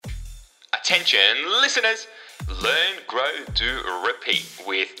Attention listeners, learn, grow, do, repeat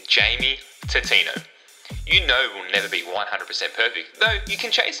with Jamie Tatino. You know we'll never be 100% perfect, though you can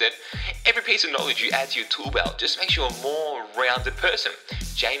chase it. Every piece of knowledge you add to your tool belt just makes you a more rounded person.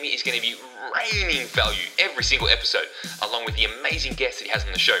 Jamie is going to be raining value every single episode, along with the amazing guests that he has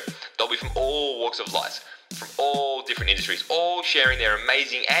on the show. They'll be from all walks of life, from all different industries, all sharing their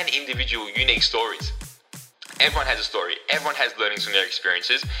amazing and individual unique stories. Everyone has a story, everyone has learnings from their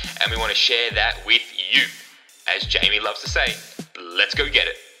experiences, and we want to share that with you. As Jamie loves to say, let's go get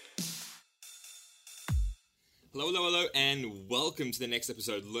it. Hello, and welcome to the next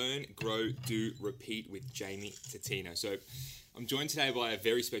episode, Learn, Grow, Do, Repeat with Jamie Tatino. So I'm joined today by a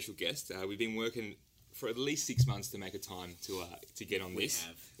very special guest. We've been working for at least 6 months to make a time to get on this.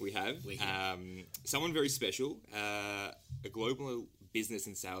 We have. Someone very special, a global business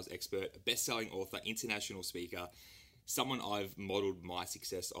and sales expert, a best-selling author, international speaker, someone I've modeled my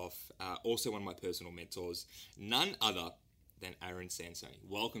success off, also one of my personal mentors, none other than Aaron Sansoni.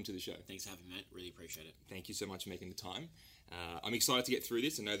 Welcome to the show. Thanks for having me, mate. Really appreciate it. Thank you so much for making the time. I'm excited to get through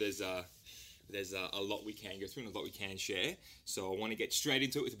this. I know there's a lot we can go through and a lot we can share. So I want to get straight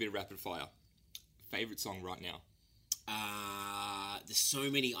into it with a bit of rapid fire. Favorite song right now? There's so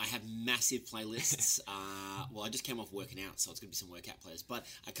many. I have massive playlists. Well, I just came off working out, so it's going to be some workout playlists. But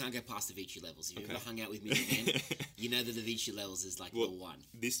I can't go past the Avicii Levels. If you've ever hung out with me again, you know that the Avicii Levels is like the one.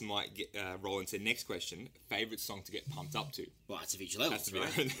 This might get roll into the next question. Favorite song to get pumped up to? Well, it's Avicii Levels,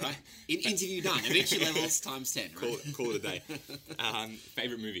 right? Interview done. Avicii Levels times 10, right? Call it a day.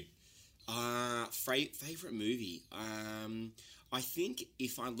 Favorite movie? Favorite movie? I think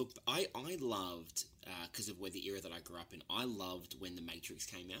if I looked, I loved, because of where the era that I grew up in, I loved when The Matrix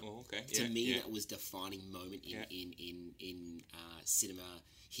came out. Oh, okay. To me, that was a defining moment in cinema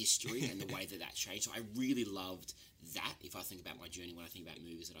history and the way that changed. So I really loved that. If I think about my journey, when I think about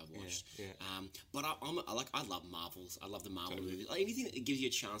movies that I've watched, but I love Marvels. I love the Marvel movies. Like anything that gives you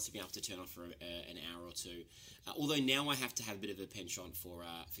a chance to be able to turn on for an hour or two. Although now I have to have a bit of a penchant for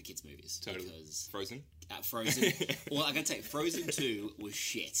kids movies. Totally. Because Frozen. Frozen. Well, I gotta say, Frozen 2 was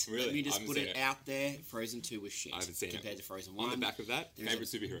shit. Really? Let me just put it out there. Frozen 2 was shit. I haven't seen it. Compared to Frozen 1. On the back of that, favorite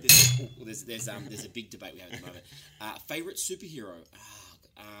superhero. There's a big debate we have at the moment. Favorite superhero?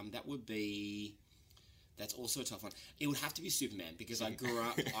 That would be. That's also a tough one. It would have to be Superman because I grew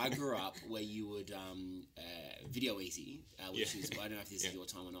up where you would Video Easy, which is, I don't know if this is your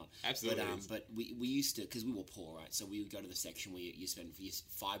time or not. Absolutely. But we used to, because we were poor, right? So we would go to the section where you spend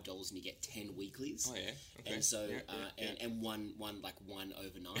 $5 and you get 10 weeklies. Oh yeah. Okay. And so and one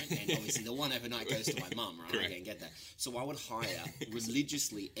overnight, and obviously the one overnight goes to my mum, right? Correct. I can get that. So I would hire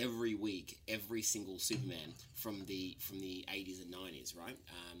religiously every week every single Superman from the 80s and 90s, right?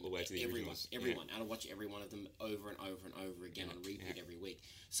 All the way to the originals. Everyone. I'd watch every one of them over and over and over again on repeat every week.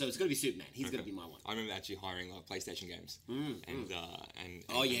 So it's got to be Superman. He's got to be my one. I remember actually hiring PlayStation games and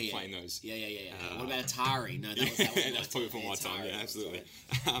playing those. Yeah. What about Atari? No, that was that's probably from my time. Yeah, absolutely.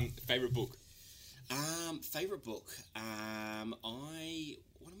 Favorite book? Favorite book.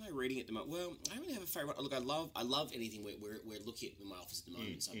 What am I reading at the moment? Well, I don't really have a favorite. Look, I love anything. We're looking at in my office at the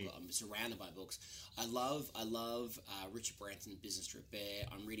moment, so I'm surrounded by books. I love Richard Branson's Business Trip Bear.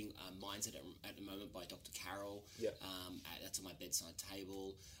 I'm reading Mindset at the moment by Dr. Carroll. Yeah. That's on my bedside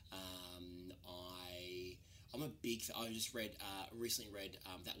table. I'm a big. I just recently read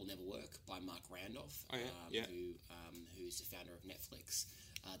That Will Never Work by Mark Randolph. Who's the founder of Netflix.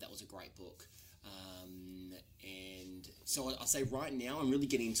 That was a great book. And so I'll say right now I'm really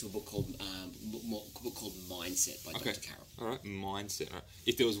getting into a book called Mindset by Dr. Carroll. All right, Mindset. All right.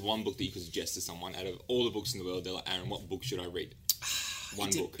 If there was one book that you could suggest to someone out of all the books in the world, they're like, Aaron, what book should I read?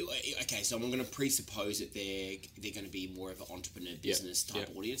 One book. Okay, so I'm going to presuppose that they're going to be more of an entrepreneur business type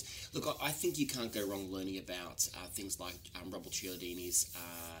audience. Look, I think you can't go wrong learning about things like Robert Cialdini's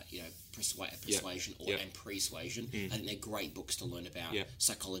Persuasion and Persuasion. I think they're great books to learn about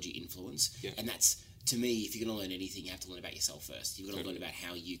psychology influence, and that's. To me, if you're going to learn anything, you have to learn about yourself first. You've got to learn about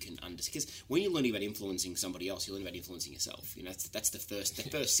how you can understand. Because when you're learning about influencing somebody else, you're learning about influencing yourself. You know, that's the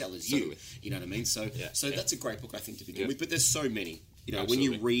first sell is you. You know what I mean? So that's a great book, I think, to begin with. But there's so many. You know, when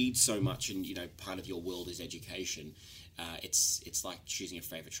you read so much, and you know, part of your world is education. It's like choosing a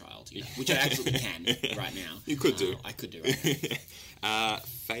favorite child, you know, which I absolutely can right now. You could do. I could do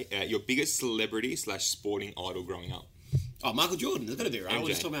right your biggest celebrity / sporting idol growing up. Oh, Michael Jordan. There's got to be, right? MJ. We're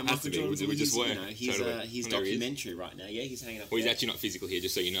just talking about Michael Jordan. We just were. You know, he's documentary right now. Yeah, he's hanging up. Well, he's actually not physical here,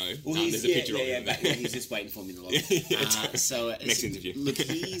 just so you know. Well, there's a picture of him. He's just waiting for me in the lobby. Next interview. Look,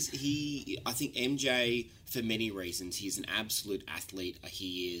 I think MJ, for many reasons, he's an absolute athlete.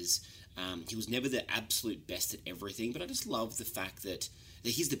 He was never the absolute best at everything, but I just love the fact that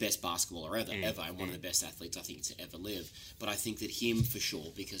he's the best basketballer ever, and one of the best athletes I think to ever live. But I think that him for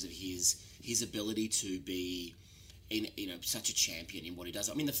sure, because of his ability to be, such a champion in what he does.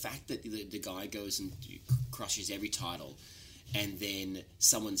 I mean, the fact that the guy goes and crushes every title, and then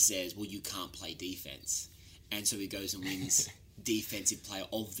someone says, "Well, you can't play defense," and so he goes and wins Defensive Player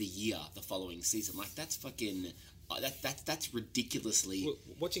of the Year the following season. Like, that's fucking. That's ridiculously. Well,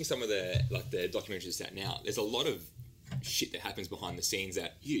 watching some of the documentaries out now, there's a lot of shit that happens behind the scenes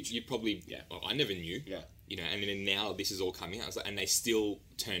that huge. You probably well, I never knew. Yeah. And then now this is all coming out, and they still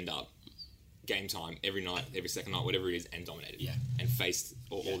turned up game time every night, every second night, whatever it is, and dominated. Yeah. And faced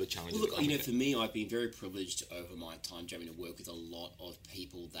all the challenges. Well, look, for me, I've been very privileged over my time, Jamie, to work with a lot of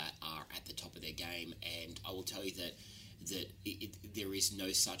people that are at the top of their game, and I will tell you that there is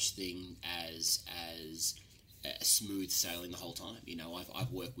no such thing as smooth sailing the whole time.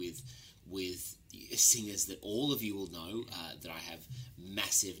 I've worked with singers that all of you will know that I have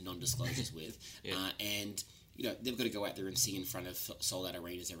massive non-disclosures with, and they've got to go out there and sing in front of sold-out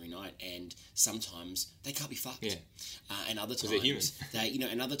arenas every night, and sometimes they can't be fucked. Yeah. And other times they're human.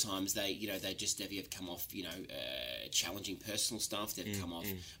 and other times they've come off challenging personal stuff. They've come off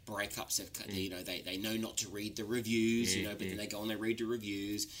breakups. They know not to read the reviews. But then they go and they read the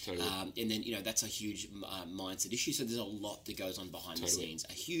reviews. Totally. And then that's a huge mindset issue. So there's a lot that goes on behind the scenes,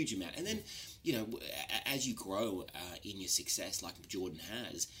 a huge amount. And then as you grow in your success, like Jordan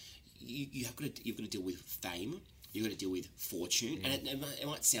has. You've got to deal with fame. You've got to deal with fortune, and it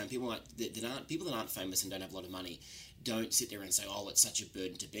might sound people that aren't famous and don't have a lot of money don't sit there and say, "Oh, it's such a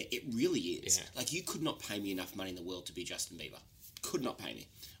burden to bear." It really is. Yeah. Like, you could not pay me enough money in the world to be Justin Bieber. Could not pay me.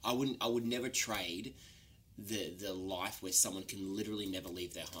 I would never trade the life where someone can literally never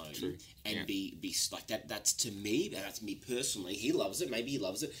leave their home and be like that. That's to me. That's me personally. He loves it. Maybe he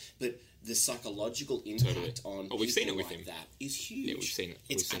loves it, but the psychological impact on we've seen it with like him. That is huge. Yeah, we've seen it.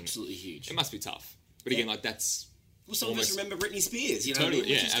 It's absolutely huge. It must be tough, but again, like that's. Well, some of us remember Britney Spears, totally,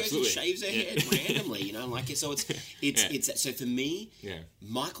 she just goes and shaves her head randomly, So it's so for me,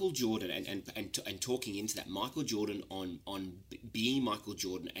 Michael Jordan and talking into that, Michael Jordan on being Michael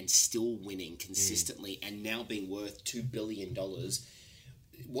Jordan and still winning consistently and now being worth $2 billion.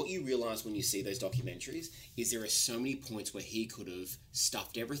 What you realise when you see those documentaries is there are so many points where he could have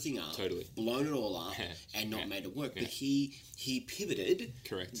stuffed everything up, blown it all up, and not made it work. But he pivoted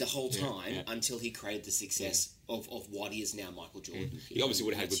the whole time until he created the success of what he is now, Michael Jordan. He obviously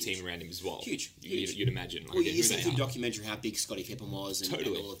would have had a good team around him as well. Huge. You'd imagine. Well, you see through the documentary how big Scottie Pippen was and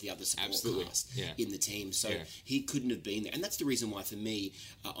all of the other support cast in the team. So he couldn't have been there. And that's the reason why, for me,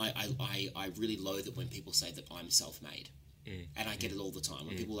 I really loathe it when people say that I'm self-made. And I get it all the time.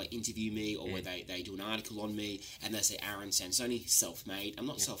 When people interview me or where they do an article on me and they say, Aaron Sansoni, self-made. I'm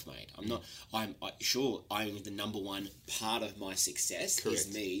not self-made. I'm not. I'm the number one part of my success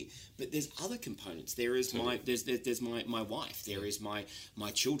is me. But there's other components. There is there's my wife. There is my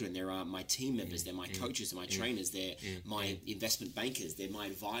children. There are my team members. They're my coaches. They're my trainers. They're my investment bankers. They're my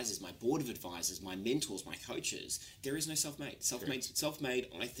advisors, my board of advisors, my mentors, my coaches. There is no self-made. Self-made.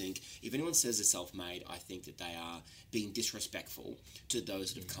 I think if anyone says they're self-made, I think that they are being disrespectful to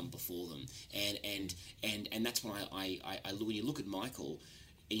those that have come before them. And that's when when you look at Michael.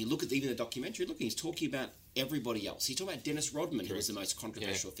 And you look at even the documentary, he's talking about everybody else. He's talking about Dennis Rodman, who was the most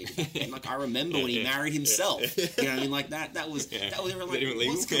controversial figure back then. Like, I remember when he married himself. You know what I mean? Like, that was everyone like,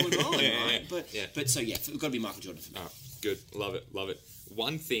 what's going on, right? But so, it's got to be Michael Jordan for me. Oh, good. Love it.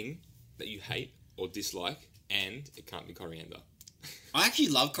 One thing that you hate or dislike, and it can't be coriander. I actually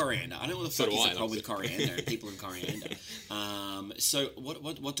love coriander. I don't know what the fuck is the problem with coriander and people in coriander. So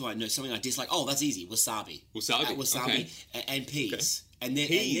what do I know? Something I dislike. Oh, that's easy. Wasabi. Wasabi. And peas. Okay. And then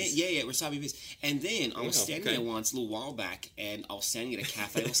wasabi peas. And then I was standing there once a little while back, and I was standing at a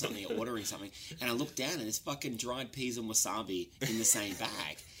cafe or something, ordering something, and I looked down and there's fucking dried peas and wasabi in the same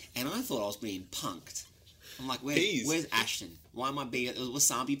bag, and I thought I was being punked. I'm like, where's Ashton? Why am I being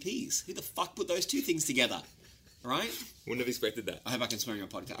wasabi peas? Who the fuck put those two things together? Right? Wouldn't have expected that. I hope I can swear on your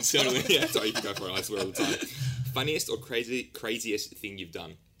podcast. Sorry, you can go for it. I swear all the time. Funniest or craziest thing you've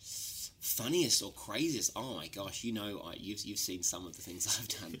done? Funniest or craziest? Oh my gosh! You've seen some of the things I've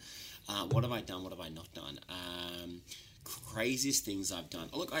done. What have I done? What have I not done? Craziest things I've done.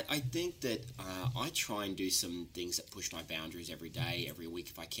 Look, I think that I try and do some things that push my boundaries every day, every week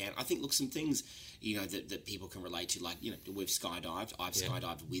if I can. I think, some things, that people can relate to, like, we've skydived. I've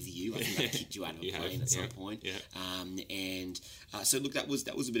skydived with you. I think I kicked you out of a plane at some point. Yeah. So look, that was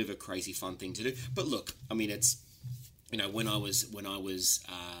a bit of a crazy fun thing to do. But look, I mean, it's, when I was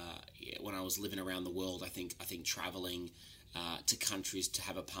living around the world, I think traveling to countries to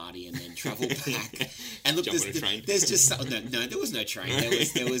have a party and then travel back. And look, Jump on a train. there's just no, there was no train.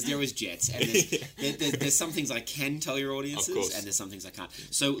 There was jets. And there's some things I can tell your audiences, and there's some things I can't.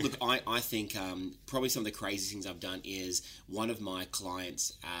 So look, I think probably some of the craziest things I've done is one of my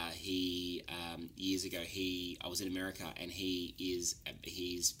clients. He years ago, I was in America, and he's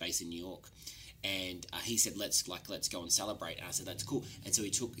based in New York. And he said, let's go and celebrate. And I said, that's cool. And so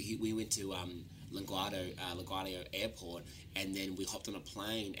we went to LaGuardia Airport, and then we hopped on a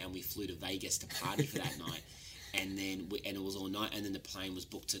plane and we flew to Vegas to party for that night. And then it was all night, and then the plane was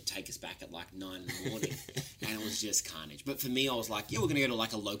booked to take us back at like 9 in the morning, and it was just carnage. But for me, I was like, yeah, we're going to go to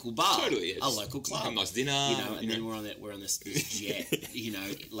like a local bar, a local club, have a nice dinner, and then we're on this jet,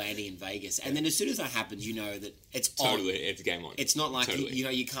 landing in Vegas, and then as soon as that happens, that it's it's game on. It's not like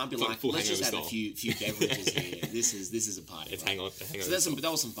you can't be like let's just have a few beverages here. This is a party. Hang on. So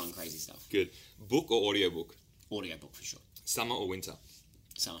that was some fun, crazy stuff. Good. Book or audiobook? Audiobook for sure. Summer or winter?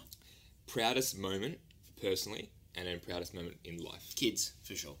 Summer. Proudest moment personally, and then proudest moment in life? Kids,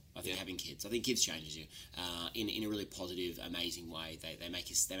 for sure. I think having kids. I think kids changes you in a really positive, amazing way. They make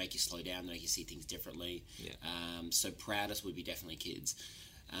you slow down. They make you see things differently. Yeah. So proudest would be definitely kids.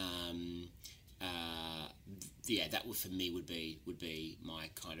 That would for me would be my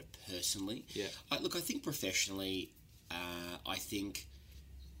kind of personally. Yeah. I think professionally, I think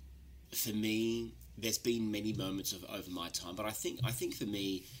for me, there's been many moments over my time, but I think for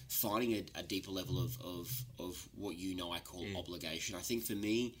me, finding a deeper level of what I call obligation. I think for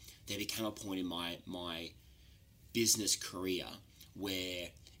me, there became a point in my business career where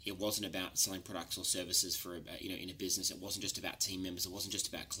it wasn't about selling products or services for in a business. It wasn't just about team members. It wasn't just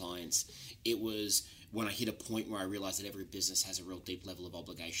about clients. It was when I hit a point where I realized that every business has a real deep level of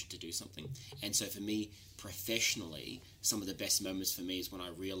obligation to do something. And so for me, professionally, some of the best moments for me is when I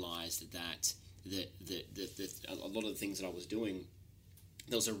realized that a lot of the things that I was doing,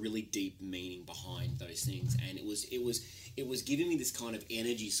 there was a really deep meaning behind those things, and it was giving me this kind of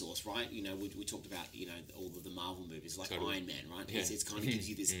energy source, right? We talked about all of the Marvel movies, like Iron Man, right? Yeah. It's kind of gives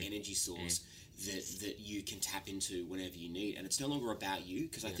you this energy source that you can tap into whenever you need, and it's no longer about you,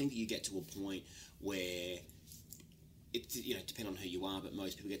 because I think that you get to a point where it depending on who you are, but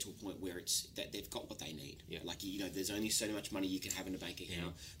most people get to a point where it's that they've got what they need. Yeah. Like there's only so much money you can have in a bank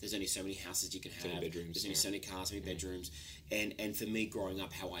account. There's only so many houses you can have. Bedrooms, there's only so many cars, so many bedrooms. And for me, growing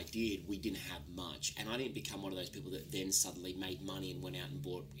up, how I did, we didn't have much, and I didn't become one of those people that then suddenly made money and went out and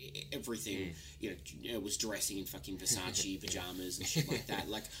bought everything. Was dressing in fucking Versace pajamas and shit like that.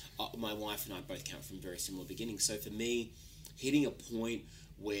 Like my wife and I both come from very similar beginnings. So for me, hitting a point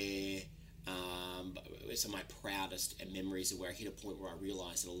where some of my proudest memories are where I hit a point where I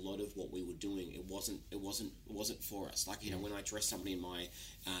realized that a lot of what we were doing, it wasn't for us. Like when I dressed somebody in my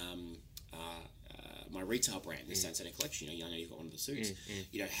my retail brand, the Sunset Collection, I know you've got one of the suits.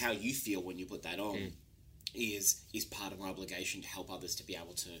 How you feel when you put that on is part of my obligation to help others to be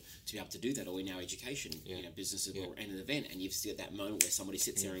able to do that, or in our education, businesses or in an event, and you've still that moment where somebody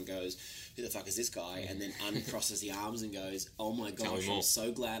sits there and goes, "Who the fuck is this guy?" and then uncrosses the arms and goes, "Oh my gosh, I'm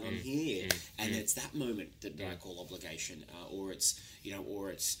so glad I'm here." And it's that moment that I call obligation, or it's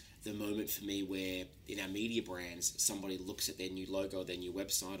the moment for me where in our media brands, somebody looks at their new logo, their new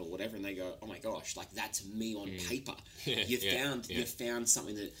website or whatever, and they go, "Oh my gosh, like that's me on paper." You've found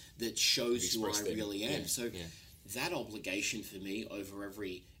something that shows who I really am. So that obligation for me over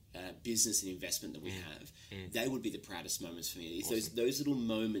every business and investment that we have, they would be the proudest moments for me. Awesome. Those little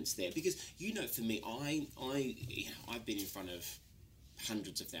moments there, because for me, I've been in front of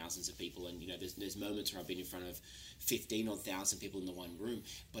hundreds of thousands of people, and there's moments where I've been in front of 15,000 people in the one room,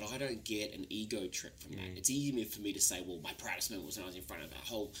 but I don't get an ego trip from that. It's easy for me to say, well, my proudest moment was when I was in front of a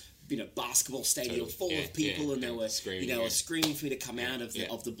whole basketball stadium full of people, and they were screaming for me to come out of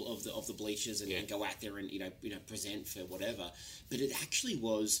the bleachers and go out there and present for whatever. But it actually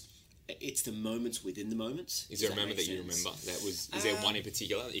was. It's the moments within the moments. Is there a moment that you remember that was? Is there one in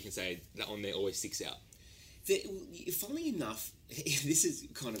particular that you can say that one there always sticks out? Funnily enough, this is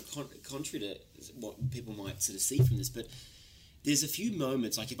kind of contrary to what people might sort of see from this, but there's a few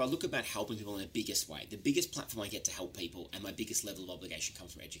moments, like if I look about helping people in the biggest way, the biggest platform I get to help people and my biggest level of obligation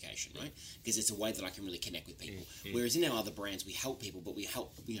comes from education, right? Because it's a way that I can really connect with people. Whereas in our other brands, we help people, but we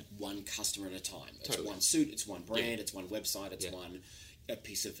help one customer at a time. It's one suit, it's one brand, it's one website, it's one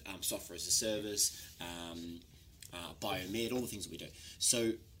piece of software as a service, biomed, all the things that we do.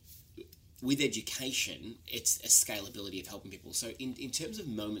 So with education, it's a scalability of helping people. So in terms of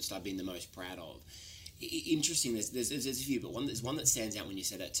moments that I've been the most proud of interesting. There's a few, but there's one that stands out when you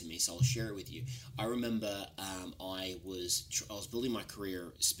said that to me, so I'll share it with you. I remember I was building my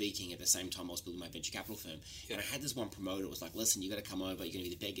career speaking at the same time I was building my venture capital firm, and I had this one promoter. It was like, listen, you got to come over. You're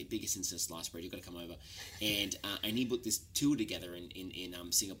going to be the biggest in sliced bread. You got to come over, and he put this tour together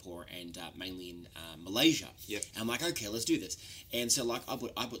in Singapore and mainly in Malaysia. Yep. And I'm like, okay, let's do this. And so like I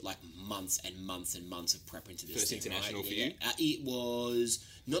put like months and months and months of prep into this. First thing, international right? for you? It was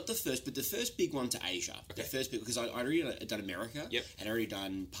not the first, but the first big one to Asia. Okay. The first big, because I already done America. Yep. And I already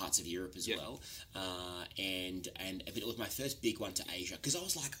done parts of Europe as Yep. well. But it was my first big one to Asia, because I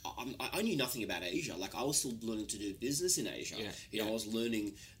was like, I knew nothing about Asia. Like, I was still learning to do business in Asia. Yeah. I was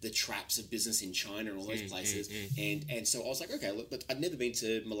learning the traps of business in China and all those places. And so I was like, okay, look, but I'd never been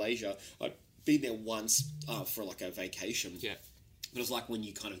to Malaysia. I'd been there once for like a vacation. Yeah. But it was like when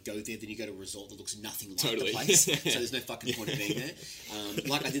you kind of go there, then you go to a resort that looks nothing like Totally. the place. So there's no fucking point of being there.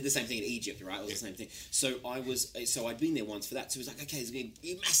 Like I did the same thing in Egypt, right? It was the same thing. So I'd been there once for that. So he was like, okay, it's going to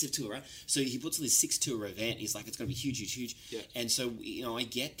be a massive tour, right? So he puts this 6-tour event. He's like, it's going to be huge. Yeah. And so, I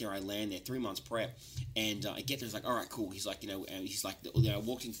get there, I land there, 3 months prep. And I get there, it's like, all right, cool. He's like, I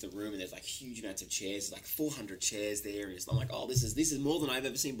walked into the room and there's like huge amounts of chairs, there's like 400 chairs there. And I'm like, oh, this is more than I've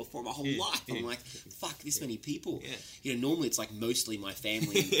ever seen before in my whole life. I'm like, fuck, this many people. Yeah. Normally it's like mostly my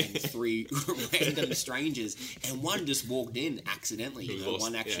family and 3 random strangers, and one just walked in accidentally.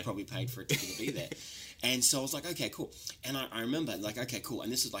 One actually probably paid for a ticket to be there. And so I was like, okay, cool. And I remember, like, okay, cool.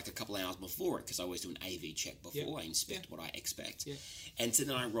 And this was like a couple of hours before it, because I always do an AV check before I inspect what I expect. Yeah. And so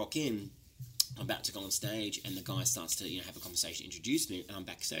then I rock in, I'm about to go on stage, and the guy starts to have a conversation, introduce me, and I'm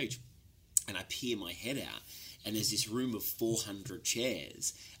backstage, and I peer my head out. And there's this room of 400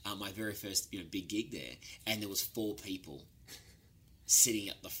 chairs, my very first big gig there, and there was 4 people sitting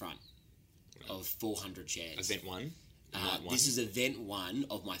at the front of 400 chairs. Event one. This is event 1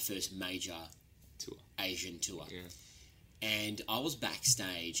 of my first major Tour. Asian tour. Yeah. And I was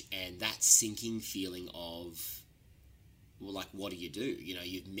backstage, and that sinking feeling of, well, like, what do?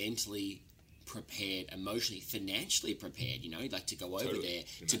 You've mentally prepared, emotionally, financially prepared, like to go over there,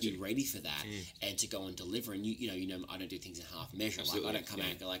 to be ready for that, and to go and deliver. And I don't do things in half measure. Absolutely. Like, I don't come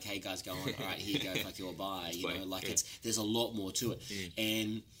out and go like, hey guys, go on, all right, here you go, fuck your bye. Play. There's a lot more to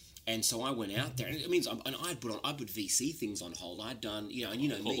it. And so I went out there, and it means I put VC things on hold. I'd done, me.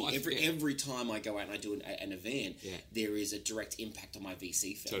 Every time I go out and I do an event, there is a direct impact on my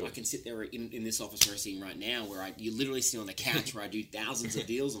VC firm. Totally. I can sit there in this office where I'm sitting right now, where you literally sit on the couch where I do thousands of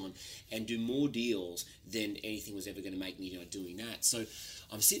deals on, and do more deals than anything was ever going to make me doing that. So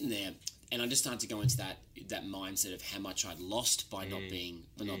I'm sitting there, and I just started to go into that mindset of how much I'd lost by not being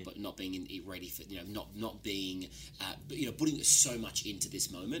ready for not being putting so much into this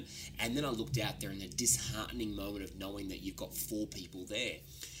moment. And then I looked out there in the disheartening moment of knowing that you've got 4 people there.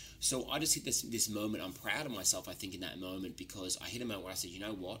 So I just hit this moment. I'm proud of myself, I think, in that moment, because I hit a moment where I said, you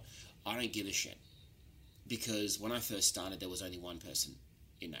know what, I don't give a shit, because when I first started there was only 1 person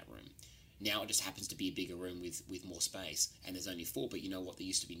in that room. Now it just happens to be a bigger room with more space, and there's only 4, but you know what? There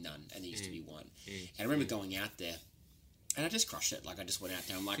used to be none, and there used to be 1. And I remember going out there, and I just crushed it. Like, I just went out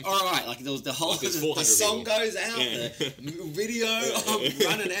there, I'm like, all right, like, there was the whole, the song people. goes out, the video, I'm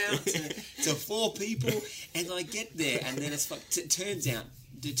running out to 4 people, and I get there, and then it turns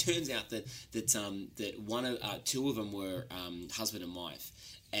out that one of 2 of them were husband and wife.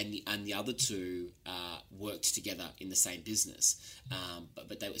 And the other 2 worked together in the same business,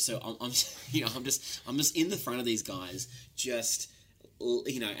 but they were so I'm just in the front of these guys, and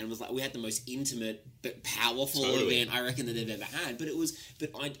it was like we had the most intimate but powerful event I reckon that they've ever had. But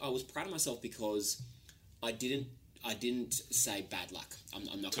I was proud of myself because I didn't say bad luck.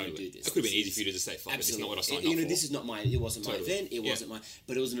 I'm not going to do this. It could have been easy for you to just say, fuck, this is not what I signed up for. This is not it wasn't my event, it wasn't my,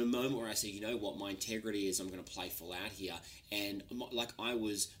 but it was in a moment where I said, you know what, my integrity is, I'm going to play full out here. And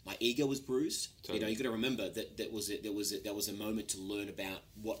my ego was bruised. You got to remember that there was a moment to learn about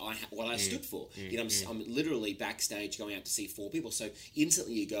what I stood for. I'm literally backstage going out to see 4 people. So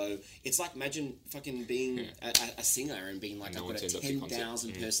instantly you go, it's like, imagine fucking being a singer and being like, I've got a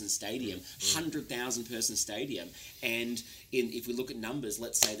 10,000 person stadium, 100,000 person stadium. And if we look at numbers,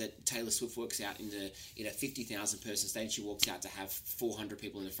 let's say that Taylor Swift works out in a 50,000 person stadium, she walks out to have 400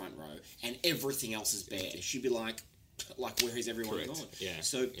 people in the front row, and everything else is bare. She'd be like, where has everyone gone? Yeah.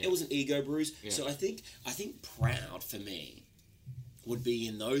 So it was an ego bruise. Yeah. So I think proud for me would be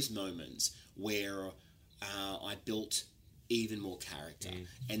in those moments where I built even more character,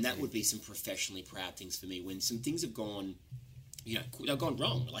 and that would be some professionally proud things for me when some things have gone. They've gone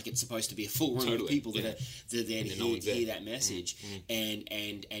wrong. Like, it's supposed to be a full room of people that are there to hear that message,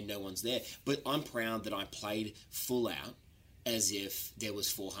 and no one's there. But I'm proud that I played full out, as if there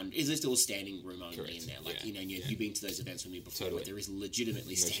was 400, as if there was standing room only Correct. in there. Like, Yeah. you've been to those events with me before, Totally. where there is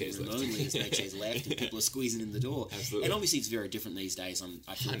legitimately No standing chairs room left. only, there's no chairs left, and people are squeezing in the door. Absolutely. And obviously it's very different these days.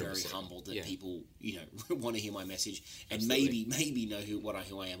 I feel very 100%. humbled that Yeah. people, want to hear my message and Absolutely. maybe know who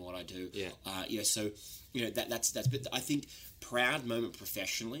I am, what I do. Yeah. So, that's, but I think proud moment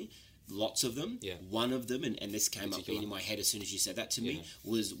professionally, lots of them. Yeah. One of them, and this came up Particular. in my head as soon as you said that to me,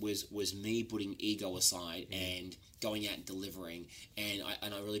 Yeah. was me putting ego aside and going out and delivering. And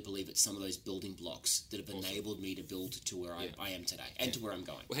I really believe it's some of those building blocks that have enabled me to build to where I am today and to where I'm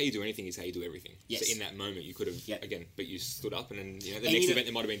going. Well, how you do anything is how you do everything. Yes. So in that moment, you could have, Yep. again, but you stood up and then, the And next event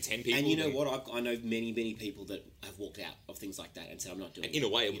there might have been 10 people. And you know then- what? I know many people that have walked out of things like that and said, I'm not doing it. In a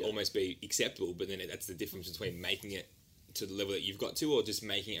way, it would You know? almost be acceptable, but then that's the difference between making it to the level that you've got to, or just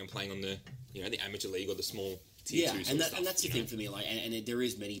making it and playing on the, the amateur league or the small tier Yeah, two and, sort of that, stuff, and that's the you thing know? for me. Like, and there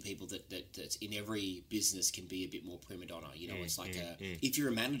is many people that in every business can be a bit more prima donna. It's like if you're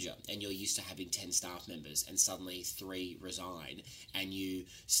a manager and you're used to having 10 staff members, and suddenly 3 resign, and you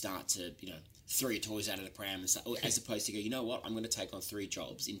start to throw your toys out of the pram, and start, as opposed to go, you know what, I'm going to take on 3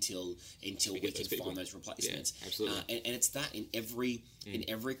 jobs until we get those can people. find those replacements. Yeah, absolutely. And it's that in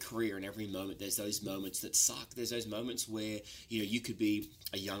every career, in every moment, there's those moments that suck. There's those moments where you could be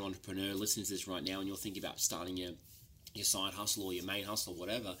a young entrepreneur listening to this right now, and you're thinking about starting your side hustle or your main hustle or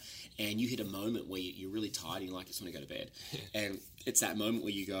whatever, and you hit a moment where you're really tired and you're like, I just want to go to bed. And it's that moment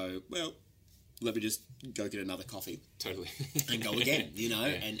where you go, well, let me just go get another coffee Totally. and go again, Yeah.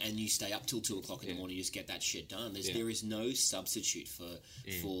 and you stay up till 2 o'clock in the morning, you just get that shit done. There is no substitute for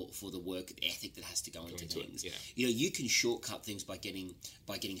the work ethic that has to go into things. Yeah. You can shortcut things by getting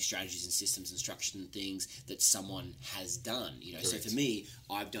strategies and systems and structure and things that someone has done. So Correct. for me,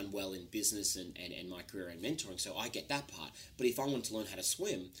 I've done well in business and my career and mentoring, so I get that part. But if I want to learn how to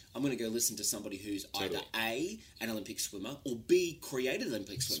swim, I'm going to go listen to somebody who's either A, an Olympic swimmer, or B, created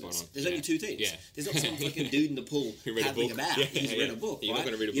Olympic swimmers. Spot on. There's Yeah. only 2 things. Yeah. There's not some fucking dude in the pool Who read a paddling book. about Yeah, who's yeah. read a book. You're not right?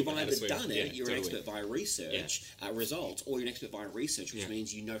 gonna read a book You've on how to either swim. done it, Yeah, you're totally. an expert via research, results, or you're an expert via research, which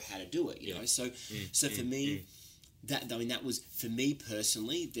means you know how to do it. You know, so for me. That was, for me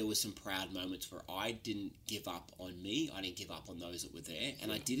personally, there was some proud moments where I didn't give up on me. I didn't give up on those that were there.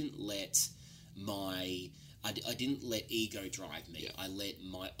 And I didn't let I didn't let ego drive me. Yeah. I let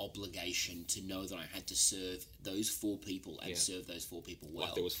my obligation to know that I had to serve those 4 people and serve those 4 people well.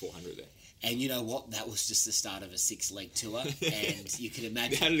 Like there was 400 there. And you know what? That was just the start of a 6-leg tour. And you can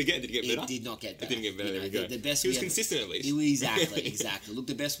imagine... How did it get? Did it get better? It did not get better. It didn't get better, there we go. The best He was we ever- consistent at least. Exactly. Look,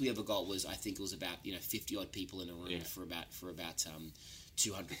 the best we ever got was, I think it was about 50 odd people in a room for about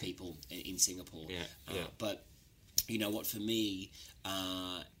 200 people in Singapore. Yeah. But you know what? For me,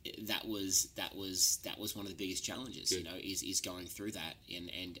 that was one of the biggest challenges. Good. Is going through that,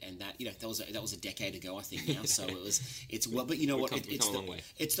 and that that was a decade ago, I think now. So it's well, but you know what? We've come a long way.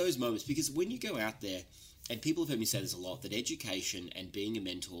 It's those moments, because when you go out there, and people have heard me say this a lot, that education and being a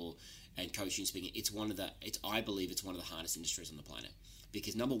mentor and coaching, speaking, I believe it's one of the hardest industries on the planet.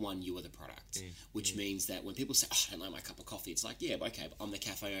 Because number one, you are the product, which means that when people say, oh, I don't like my cup of coffee, it's like, yeah, okay, but I'm the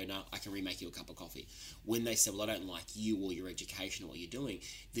cafe owner, I can remake you a cup of coffee. When they say, well, I don't like you or your education or what you're doing,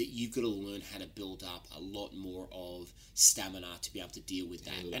 that you've got to learn how to build up a lot more of stamina to be able to deal with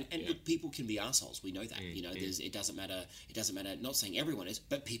that. And look, people can be assholes. We know that. It doesn't matter. Not saying everyone is,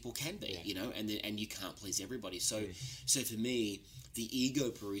 but people can be. And you can't please everybody. So for me, the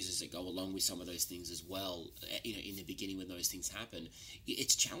ego bruises that go along with some of those things as well, in the beginning when those things happen,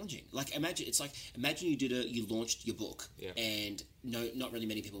 it's challenging. Like imagine you launched your book and not really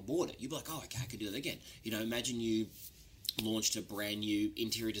many people bought it. You'd be like, oh, okay, I could do that again. Imagine you launched a brand new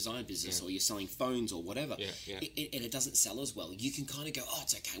interior design business, or you're selling phones or whatever, and it doesn't sell as well. You can kind of go, oh,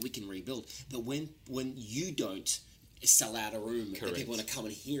 it's okay, we can rebuild. But when you don't sell out a room that people want to come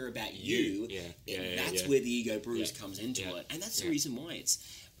and hear about you, that's where the ego bruise comes into it. And that's the reason why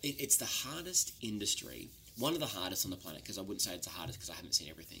it's the hardest industry, one of the hardest on the planet, because I wouldn't say it's the hardest because I haven't seen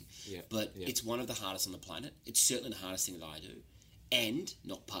everything, but it's one of the hardest on the planet. It's certainly the hardest thing that I do, and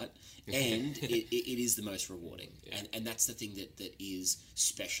it is the most rewarding, and that's the thing that is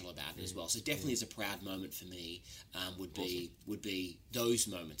special about it as well. So definitely as a proud moment for me would be those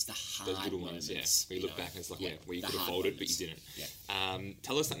moments, the hard Those little moments. moments, where you look back and it's like, where you the could have hard folded, moments. but you didn't.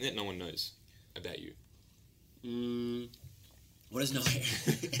 Tell us something that no one knows about you. What is no?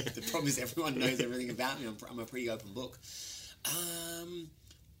 The problem is everyone knows everything about me. I'm a pretty open book.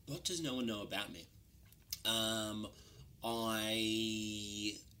 What does no one know about me? I know.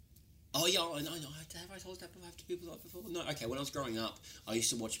 Have I told that to people before? No. Okay. When I was growing up, I used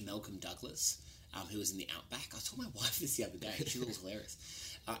to watch Malcolm Douglas. who was in the outback. I told my wife this the other day. She thought it was hilarious.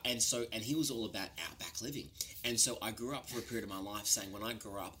 And he was all about outback living. And so I grew up for a period of my life saying, when I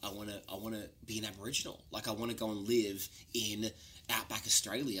grow up, I want to be an Aboriginal. Like, I want to go and live in outback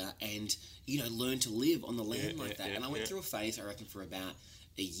Australia and, learn to live on the land like that. And I went through a phase, I reckon, for about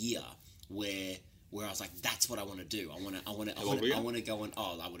a year where I was like, that's what I want to do. I want to go and,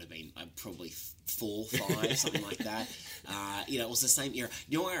 I would have been probably 4, 5, something like that. It was the same era.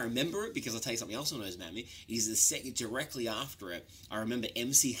 You know why I remember it? Because I'll tell you something else I knows about me. Is the second directly after it, I remember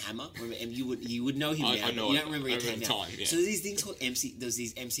MC Hammer. You would know him now. I know. You don't remember he came out. Yeah. So there's these things called there's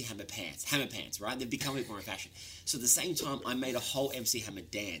these MC Hammer pants, right? They've become a bit more in fashion. So at the same time, I made a whole MC Hammer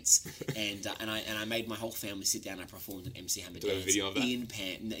dance, and I made my whole family sit down and I performed an MC Hammer dance. Do you have a video of that? In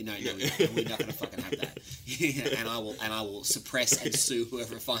pants. No, we're not going to fucking have that. and I will suppress and sue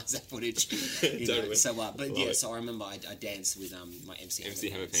whoever finds that footage. Totally. So I remember I danced with my MC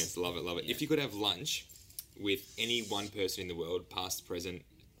Hammer pants. Love it. Yeah. If you could have lunch with any one person in the world, past, present,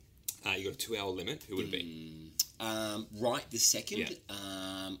 you got a 2-hour limit, who would it be? Right this second. Yeah.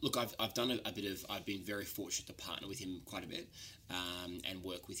 Look, I've done a bit of. I've been very fortunate to partner with him quite a bit, and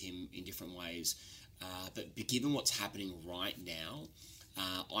work with him in different ways. But given what's happening right now,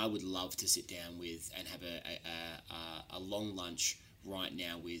 I would love to sit down with and have a long lunch right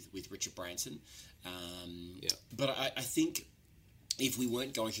now with Richard Branson. But I think if we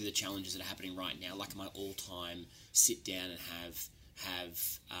weren't going through the challenges that are happening right now, like my all-time sit down and have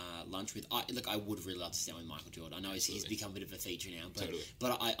lunch with, I would really love to sit down with Michael Jordan. I know he's become a bit of a feature now,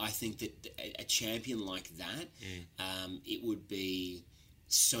 but I think that a champion like that, it would be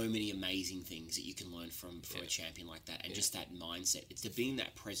so many amazing things that you can learn from a champion like that, and just that mindset. It's to be in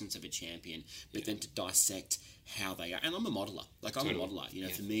that presence of a champion, but then to dissect how they are. And I'm a modeler. Like, I'm a modeler.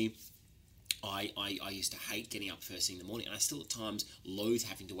 For me, I used to hate getting up first thing in the morning, and I still at times loathe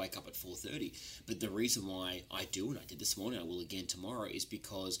having to wake up at 4:30. But the reason why I do, and I did this morning, I will again tomorrow, is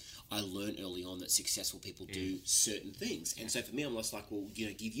because I learned early on that successful people do certain things. And so for me, I'm just like, well,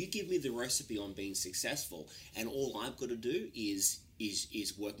 if you give me the recipe on being successful, and all I've got to do is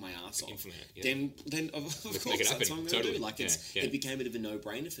work my ass off, then of course that's what I'm going to do. Like, it became a bit of a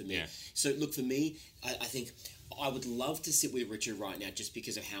no-brainer for me. Yeah. So look, for me, I think I would love to sit with Richard right now just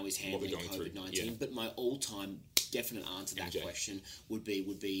because of how he's handling COVID-19. Yeah. But my all-time definite answer to that question would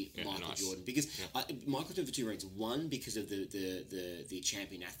be Michael Jordan, because Michael Jordan for 2 reasons. One, because of the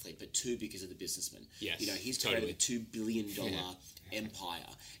champion athlete, but 2, because of the businessman. Yes, he's created a $2 billion empire,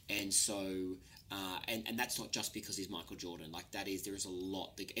 and so. And that's not just because he's Michael Jordan. Like, there is a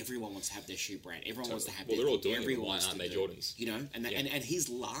lot. Everyone wants to have their shoe brand. Everyone wants to have their. Well, they're all doing it. Why aren't they Jordans? And he's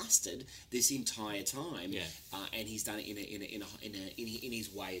lasted this entire time. Yeah. And he's done it in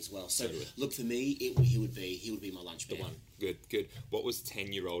his way as well. So look, for me, he would be my lunch man. The one. Good. What was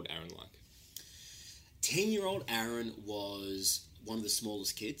 10-year-old Aaron like? 10-year-old Aaron was one of the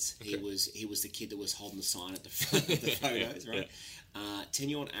smallest kids. Okay. He was the kid that was holding the sign at the front of the photos, right? Yeah.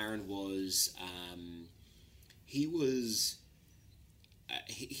 10-year-old Aaron was, he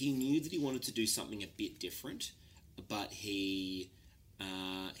knew that he wanted to do something a bit different, but he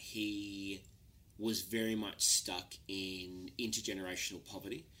was very much stuck in intergenerational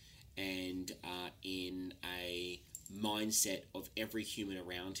poverty and in a mindset of every human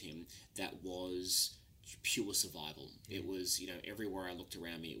around him that was pure survival. It was, everywhere I looked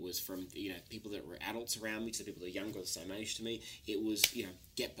around me, it was from, people that were adults around me to the people that were younger, the same age to me. It was,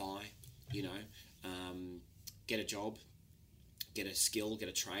 get by, get a job, get a skill, get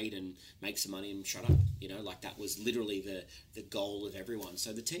a trade, and make some money and shut up. That was literally the goal of everyone.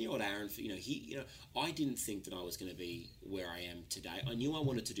 So the 10-year-old Aaron, I didn't think that I was going to be where I am today. I knew I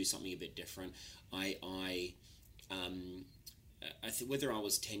wanted to do something a bit different. I think whether I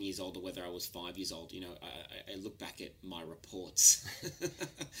was 10 years old or whether I was 5 years old, I look back at my reports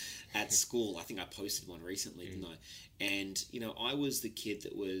at school. I think I posted one recently, didn't I? And, I was the kid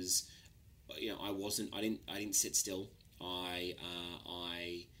that was, I didn't sit still. I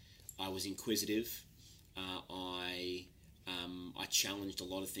was inquisitive. I challenged a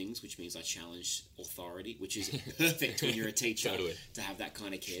lot of things, which means I challenged authority, which is perfect when you're a teacher to have that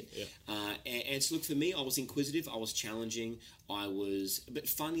kind of kid. Yeah. And so look, for me, I was inquisitive, I was challenging, but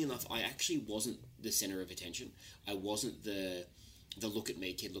funny enough, I actually wasn't the center of attention. I wasn't the look at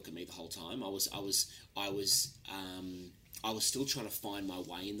me, kid, look at me the whole time. I was still trying to find my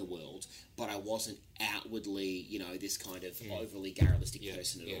way in the world, but I wasn't outwardly, this kind of overly garralistic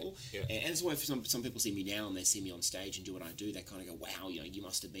person at all. Yeah. And that's why some people see me now and they see me on stage and do what I do. They kind of go, "Wow, you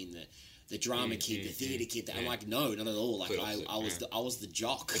must have been the drama kid, the theatre kid." I'm like, no, not at all. Like I was the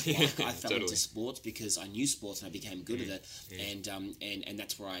jock. Like, I fell into sports because I knew sports and I became good at it, and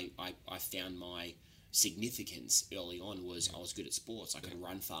that's where I found my significance early on. Was I was good at sports. I could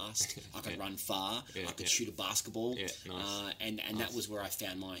run fast, I could run far, I could shoot a basketball, and that was where I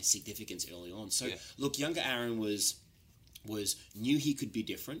found my significance early on. So look, younger Aaron was knew he could be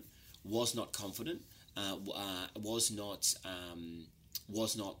different, was not confident, was not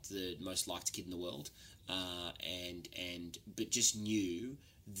the most liked kid in the world, but just knew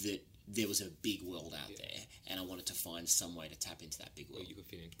that there was a big world out there, and I wanted to find some way to tap into that big world. You could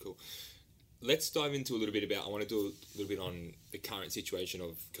fit in. Cool. Let's dive into a little bit about. I want to do a little bit on the current situation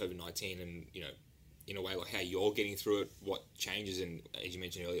of COVID-19, and in a way, like how you're getting through it, what changes, and as you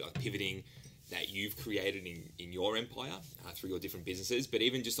mentioned earlier, like pivoting that you've created in your empire through your different businesses, but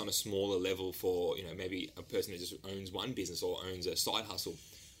even just on a smaller level for maybe a person that just owns one business or owns a side hustle.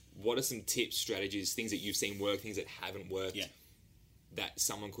 What are some tips, strategies, things that you've seen work, things that haven't worked, that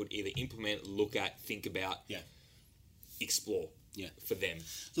someone could either implement, look at, think about, explore for them?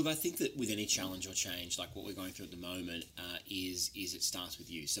 Look, I think that with any challenge or change, like what we're going through at the moment, is it starts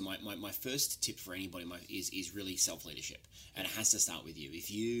with you. So my first tip for anybody is really self-leadership, and it has to start with you. If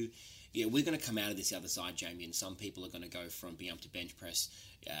you... we're going to come out of this the other side, Jamie, and some people are going to go from being able to bench press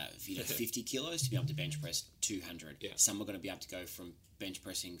 50 kilos to be able to bench press 200. Some are going to be able to go from bench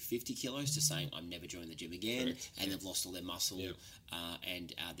pressing 50 kilos to saying, "I'm never joining the gym again." Correct. And they've lost all their muscle,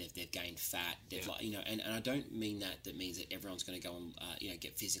 and they've gained fat. They've and I don't mean that means that everyone's going to go and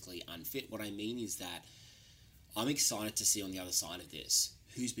get physically unfit. What I mean is that I'm excited to see on the other side of this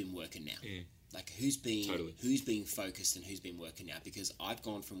who's been working now. Like who's being focused and who's been working out, because I've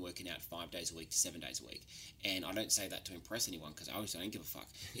gone from working out 5 days a week to 7 days a week, and I don't say that to impress anyone because I don't give a fuck.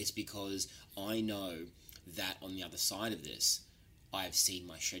 It's because I know that on the other side of this, I've seen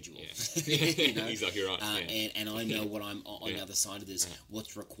my schedule. Exactly right. And I know what I'm on the other side of this,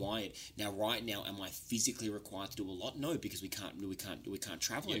 what's required. Now, right now, am I physically required to do a lot? No, because we can't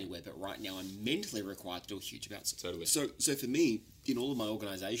travel anywhere. But right now, I'm mentally required to do a huge amount. Totally. So for me, in all of my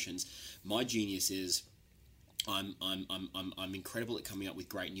organizations, my genius is I'm incredible at coming up with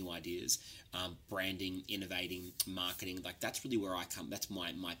great new ideas, branding, innovating, marketing. Like that's really where I come. That's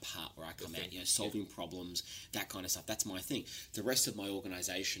my part where I come out. Solving problems, that kind of stuff. That's my thing. The rest of my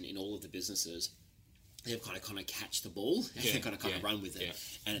organization, in all of the businesses, they've kind of catch the ball and they kind of run with it.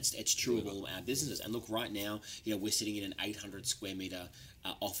 And it's true of all our businesses. And look, right now, we're sitting in an 800 square meter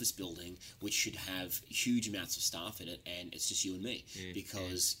office building, which should have huge amounts of staff in it, and it's just you and me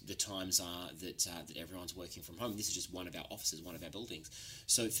because the times are that everyone's working from home. This is just one of our offices, one of our buildings.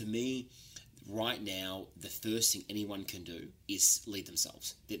 So for me, right now, the first thing anyone can do is lead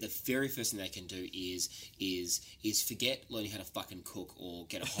themselves. The very first thing they can do is forget learning how to fucking cook or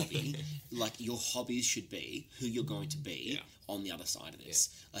get a hobby. Like your hobbies should be who you're going to be on the other side of this.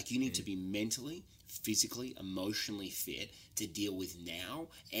 Like you need to be mentally, physically, emotionally fit to deal with now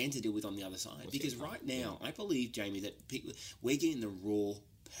and to deal with on the other side. Because right now, I believe, Jamie, that we're getting the raw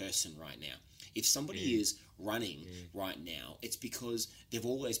person right now. If somebody is running right now, it's because they've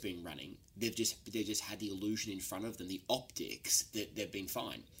always been running. They've just had the illusion in front of them, the optics that they've been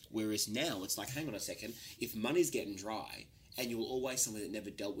fine. Whereas now it's like, hang on a second, if money's getting dry, and you're always someone that never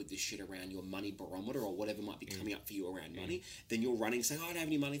dealt with this shit around your money barometer or whatever might be coming up for you around money, then you're running saying, "Oh, I don't have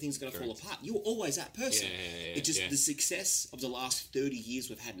any money, things are going to fall apart." You're always that person. It's just the success of the last 30 years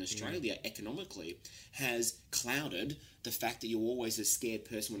we've had in Australia economically has clouded the fact that you're always a scared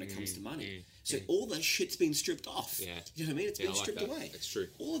person when it comes to money. So all that shit's been stripped off. You know what I mean? It's been stripped away. That's true.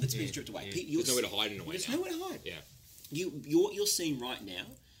 All of it's been stripped away. There's nowhere to hide in a way. There's nowhere to hide. You're seeing right now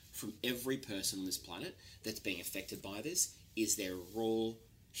from every person on this planet that's being affected by this is their raw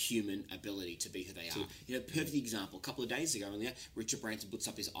human ability to be who they are. Perfect example. A couple of days ago, Richard Branson puts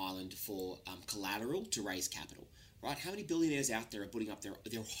up his island for collateral to raise capital. Right? How many billionaires out there are putting up their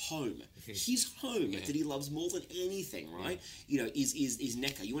home, his home that he loves more than anything, right? Is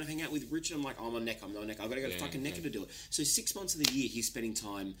NECA. You want to hang out with Richard? I'm like, I'm on NECA. I'm not NECA. I've got to go to fucking NECA to do it. So 6 months of the year, he's spending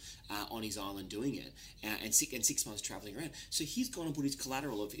time on his island doing it, and 6 months traveling around. So he's gone and put his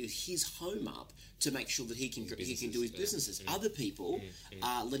collateral of his home up to make sure that he can do his businesses. Other people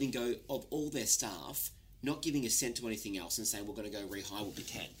are letting go of all their staff, not giving a cent to anything else, and saying we're going to go rehire what we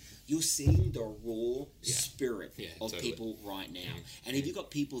can. you're seeing the raw spirit of totally. people right now. And if you've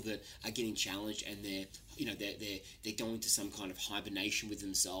got people that are getting challenged and they're going to some kind of hibernation with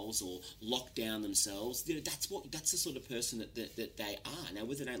themselves or lock down themselves, that's the sort of person that they are. Now,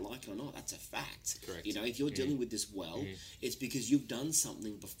 whether they like it or not, that's a fact. Correct. If you're dealing with this well, it's because you've done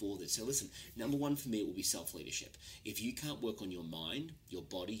something before this. So listen, number one for me, it will be self-leadership. If you can't work on your mind, your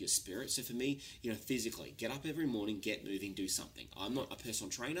body, your spirit. So for me, physically, get up every morning, get moving, do something. I'm not a personal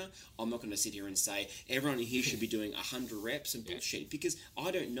trainer. I'm not going to sit here and say everyone in here should be doing 100 reps and bullshit because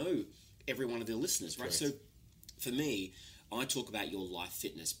I don't know every one of their listeners, right? Correct. So for me, I talk about your life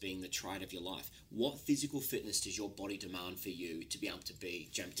fitness being the trait of your life. What physical fitness does your body demand for you to be able to be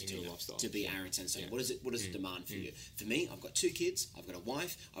James Tatino, to be Aaron Sensei? What does it demand for you? For me, I've got 2 kids, I've got a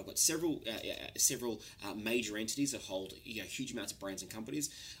wife, I've got several major entities that hold huge amounts of brands and companies.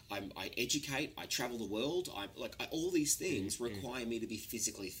 I educate, I travel the world. All these things require me to be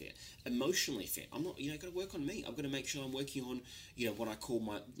physically fit, emotionally fit. I'm not, got to work on me. I've got to make sure I'm working on, what I call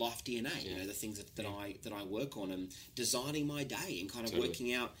my life DNA. The things that I work on and designing my day and kind of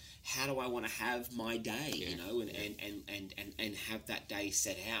working out how do I want to have my day, and have that day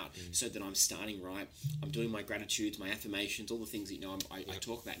set out so that I'm starting right. I'm doing my gratitudes, my affirmations, all the things that I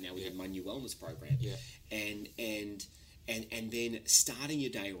talk about now within my new wellness program, and then starting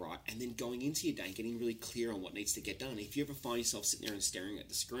your day right, and then going into your day, getting really clear on what needs to get done. If you ever find yourself sitting there and staring at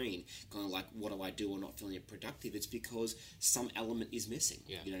the screen, kind of like, what do I do, or not feeling productive, it's because some element is missing.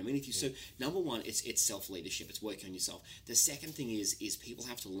 Yeah. You know what I mean? So number one, it's self-leadership. It's working on yourself. The second thing is people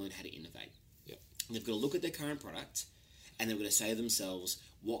have to learn how to innovate. Yeah. And they've got to look at their current product, and they're going to say to themselves,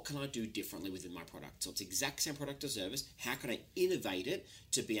 what can I do differently within my product? So it's the exact same product or service. How can I innovate it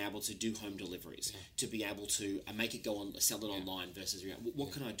to be able to do home deliveries, to be able to make it go on, sell it online versus,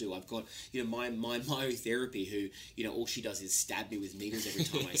 what can I do? I've got, my myotherapy who, all she does is stab me with needles every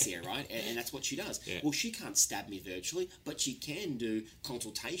time I see her, right? And that's what she does. Yeah. Well, she can't stab me virtually, but she can do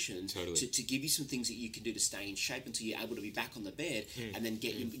consultations to give you some things that you can do to stay in shape until you're able to be back on the bed and then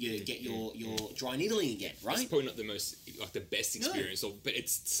get your dry needling again, right? It's probably not the most, the best experience, but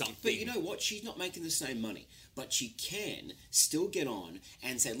it's something. But you know what? She's not making the same money, but she can still get on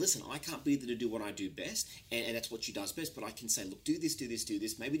and say, listen, I can't be there to do what I do best, and that's what she does best, but I can say, look, do this,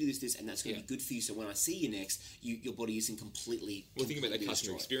 maybe do this, and that's going to be good for you, so when I see you next, your body isn't completely think about that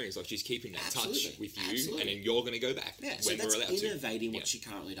customer experience, she's keeping that touch with you, Absolutely. And then you're going to go back when we're allowed to. Innovating what she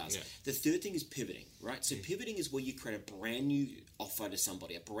currently does. Yeah. The third thing is pivoting, right? So pivoting is where you create a brand new offer to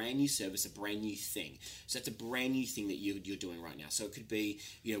somebody, a brand new service, a brand new thing. So that's a brand new thing that you're doing right now. So it could be,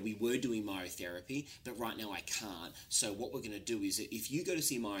 we were doing myotherapy, but right now I can't. So what we're going to do is, if you go to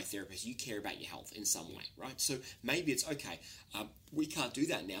see a myotherapist, you care about your health in some way, right? So maybe it's okay. We can't do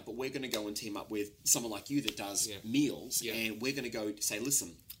that now, but we're going to go and team up with someone like you that does meals, and we're going to go say,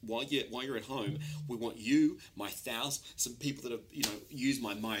 listen, while you're at home, we want you, some people that have used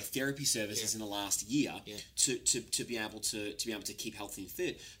my myotherapy services in the last year to be able to keep healthy and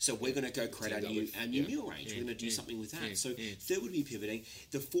fit. So we're going to go create our new meal range. We're going to do something with that. So third would be pivoting.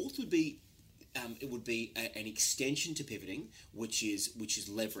 The fourth would be it would be an extension to pivoting, which is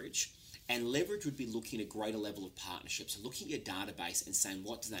leverage. And leverage would be looking at a greater level of partnerships, looking at your database and saying,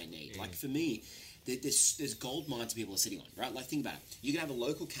 what do they need? Like for me, there's gold mines people are sitting on, right? Like think about it. You can have a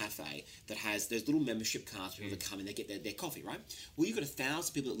local cafe that has those little membership cards for people that come and they get their coffee, right? Well, you've got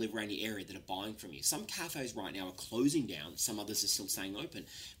 1,000 people that live around the area that are buying from you. Some cafes right now are closing down. Some others are still staying open.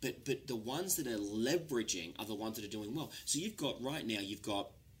 But the ones that are leveraging are the ones that are doing well. So you've got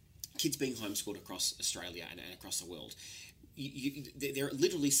kids being homeschooled across Australia and across the world. They're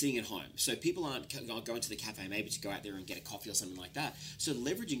literally sitting at home. So people aren't going to the cafe maybe to go out there and get a coffee or something like that. So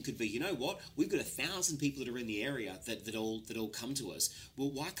leveraging could be, we've got 1,000 people that are in the area that all come to us.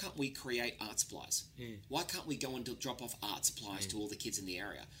 Well, why can't we create art supplies? Why can't we go and drop off art supplies to all the kids in the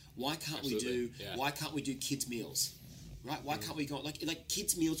area? Why can't we do kids meals? Right? Why can't we go like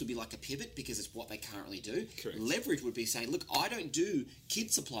kids' meals would be like a pivot because it's what they currently do. Correct. Leverage would be saying, look, I don't do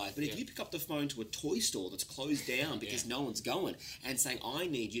kids supplies, but if you pick up the phone to a toy store that's closed down because no one's going, and saying, I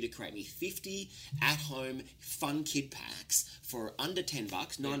need you to create me 50 at-home fun kid packs for under $10,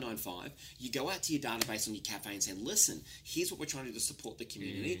 $9.95. You go out to your database on your cafe and say, listen, here's what we're trying to do to support the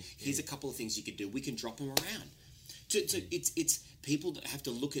community. Here's a couple of things you could do. We can drop them around. So it's people that have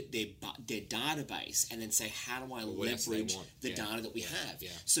to look at their database and then say, how do I leverage the data that we have? Yeah.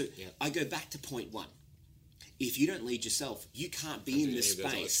 So I go back to point one. If you don't lead yourself, you can't be in this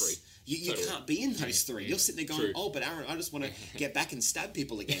space You can't be in those three. You're sitting there going, oh, but Aaron, I just want to get back and stab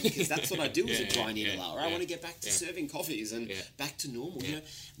people again because that's what I do as a dry needler. Or I want to get back to serving coffees and back to normal. You know,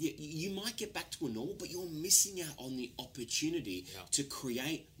 you might get back to a normal, but you're missing out on the opportunity to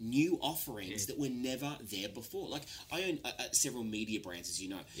create new offerings that were never there before. Like I own several media brands, as you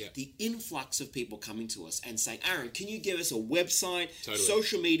know. The influx of people coming to us and saying, Aaron, can you give us a website,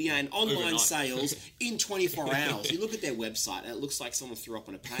 social media, and online sales in 24 hours? You look at their website and it looks like someone threw up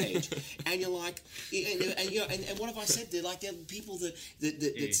on a page. And you're like, and what have I said? They're like, there are people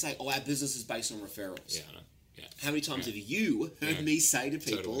that say, oh, our business is based on referrals. Yeah, I know. Yeah. How many times have you heard me say to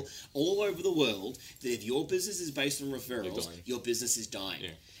people all over the world that if your business is based on referrals, your business is dying? Yeah.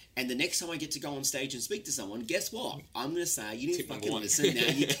 And the next time I get to go on stage and speak to someone, guess what? I'm going to say, you didn't fucking listen, now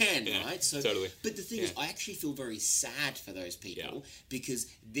you can, right? So, but the thing is, I actually feel very sad for those people because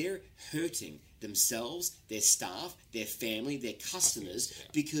they're hurting themselves, their staff, their family, their customers,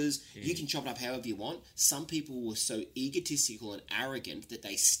 because you can chop it up however you want. Some people were so egotistical and arrogant that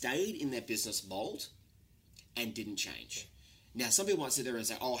they stayed in their business mold and didn't change. Now, some people might sit there and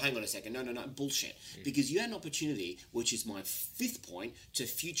say, oh, hang on a second. No, bullshit. Because you had an opportunity, which is my fifth point, to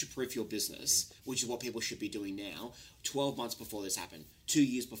future-proof your business, which is what people should be doing now, 12 months before this happened, 2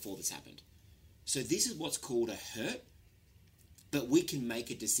 years before this happened. So this is what's called a hurt, but we can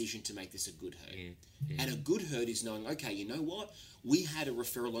make a decision to make this a good hurt. And a good hurt is knowing, okay, you know what? We had a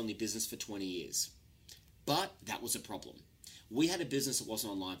referral-only business for 20 years, but that was a problem. We had a business that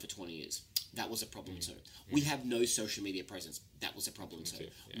wasn't online for 20 years. That was a problem too. We have no social media presence. That was a problem too.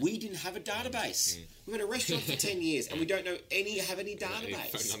 We didn't have a database. We've had a restaurant for 10 years and we don't have any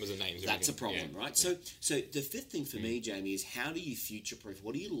database. Phone numbers and names. That's a problem, right? So the fifth thing for me, Jamie, is how do you future-proof?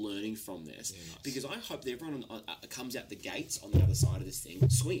 What are you learning from this? Because I hope that everyone comes out the gates on the other side of this thing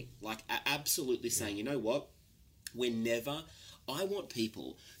swinging. Like absolutely saying, you know what? I want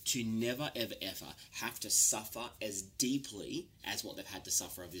people to never, ever, ever have to suffer as deeply as what they've had to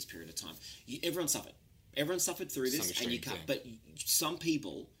suffer over this period of time. Everyone suffered. Everyone suffered through this, and you can't. But some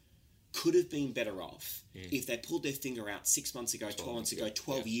people could have been better off if they pulled their finger out 6 months ago, 12 months ago,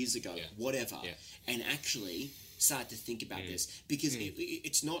 12 years ago, whatever, and actually started to think about this. Because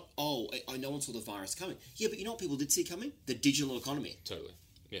it's not, no one saw the virus coming. Yeah, but you know what people did see coming? The digital economy. Totally.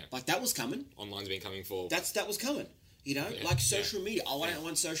 Yeah. Like that was coming. Online's been coming for... That was coming. You know, like social media.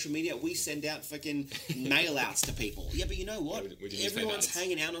 On social media, we send out fucking mail outs to people. Yeah, but you know what? Everyone's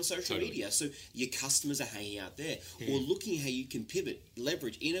hanging out on social media. So your customers are hanging out there. Or looking how you can pivot,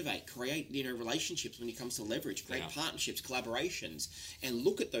 leverage, innovate, create, relationships when it comes to leverage, create partnerships, collaborations, and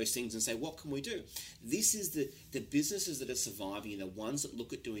look at those things and say, what can we do? This is the businesses that are surviving and the ones that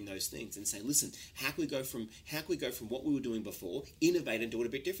look at doing those things and say, listen, how can we go from what we were doing before, innovate and do it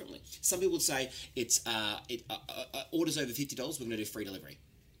a bit differently? Some people would say it's orders over $50, we're going to do free delivery.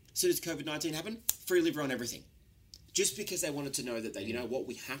 So does COVID-19 happen? Free delivery on everything. Just because they wanted to know that you know what,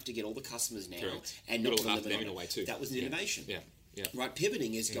 we have to get all the customers now and not deliver them in a way too. That was an innovation. Yeah. Right,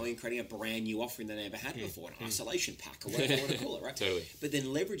 pivoting is going and creating a brand new offering that they never had before, an isolation pack or whatever you want to call it, right? Totally. But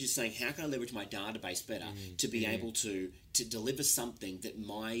then leverage is saying, how can I leverage my database better to be able to deliver something that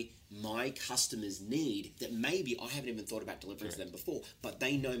my customers need that maybe I haven't even thought about delivering to them before, but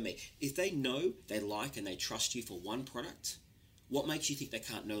they know me. If they know, they like, and they trust you for one product, what makes you think they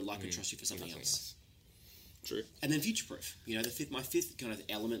can't know, like, and trust you for something else? True. And then future-proof. You know, my fifth kind of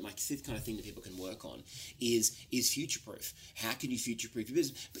element, my fifth kind of thing that people can work on is future-proof. How can you future-proof your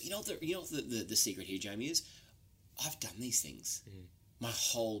business? But you know what the secret here, Jamie, is? I've done these things my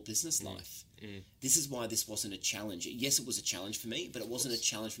whole business life. This is why this wasn't a challenge. Yes, it was a challenge for me, but it wasn't a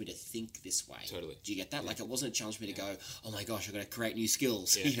challenge for me to think this way. Totally. Do you get that? Like, it wasn't a challenge for me to go, oh my gosh, I've got to create new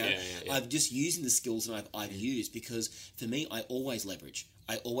skills. I'm just using the skills that I've used because for me, I always leverage.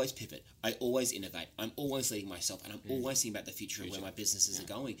 I always pivot. I always innovate. I'm always leading myself, and I'm always thinking about the future and where my businesses are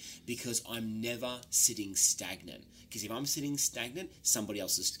going because I'm never sitting stagnant. Because if I'm sitting stagnant, somebody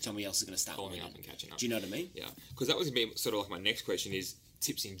else is going to start following up and catching up. Do you know what I mean? Yeah. Because that was going to be sort of like my next question is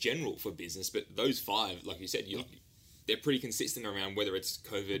tips in general for business, but those 5, like you said, they're pretty consistent around whether it's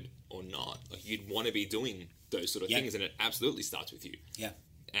COVID or not. Like you'd want to be doing those sort of things, and it absolutely starts with you. Yeah.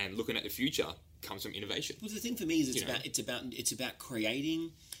 And looking at the future comes from innovation. Well, the thing for me is it's about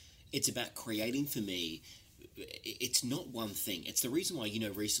creating. It's about creating for me. It's not one thing. It's the reason why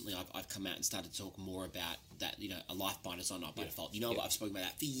recently I've come out and started to talk more about that. A life by design, not by default. I've spoken about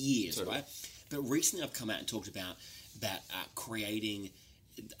that for years, right? But recently I've come out and talked about creating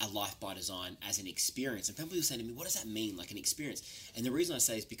a life by design as an experience. And people say to me, "What does that mean? Like an experience?" And the reason I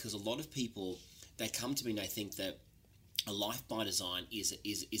say is because a lot of people they come to me and they think that a life by design is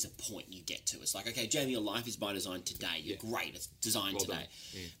a point you get to. It's like, okay, Jamie, your life is by design today. You're great. It's designed Well today.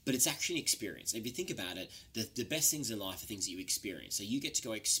 done. But it's actually an experience. And if you think about it, the best things in life are things that you experience. So you get to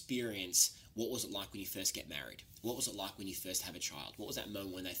go experience what was it like when you first get married? What was it like when you first have a child? What was that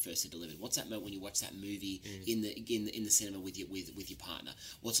moment when they first are delivered? What's that moment when you watch that movie in the cinema with your partner?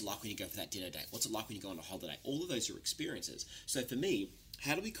 What's it like when you go for that dinner date? What's it like when you go on a holiday? All of those are experiences. So for me,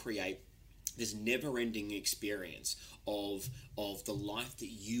 how do we create this never-ending experience of the life that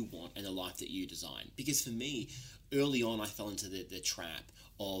you want and the life that you design? Because for me, early on, I fell into the trap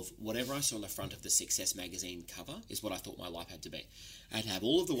of whatever I saw on the front of the Success magazine cover is what I thought my life had to be. I had to have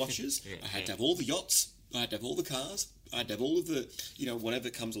all of the watches, I had to have all the yachts, I had to have all the cars, I had to have all of the,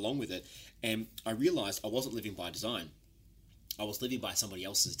 whatever comes along with it. And I realized I wasn't living by design. I was living by somebody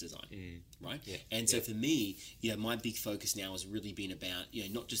else's design, right? Yeah. And so for me, my big focus now has really been about,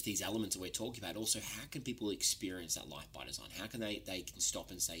 not just these elements that we're talking about, also how can people experience that life by design? How can they can stop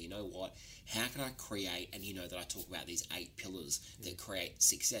and say, you know what, how can I create, and that I talk about these 8 pillars that create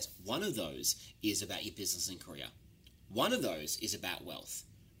success. One of those is about your business and career. One of those is about wealth,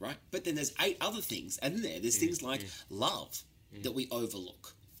 right? But then there's 8 other things, and there's things like love that we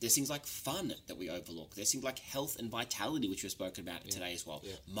overlook. There's things like fun that we overlook. There's things like health and vitality, which we've spoken about today as well.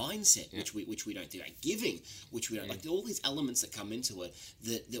 Mindset, which we don't do. Giving, which we don't like. All these elements that come into it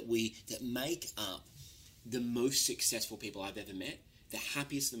that make up the most successful people I've ever met. The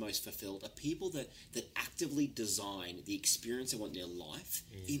happiest, the most fulfilled are people that actively design the experience they want in their life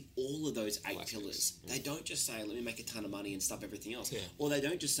in all of those 8 pillars. They don't just say, let me make a ton of money and stuff everything else. Or they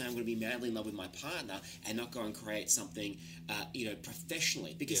don't just say, I'm going to be madly in love with my partner and not go and create something,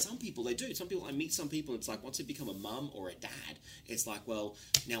 professionally. Because some people, they do. I meet some people, it's like once they become a mum or a dad, it's like, well,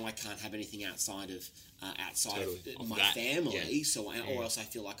 now I can't have anything outside of my family, or else I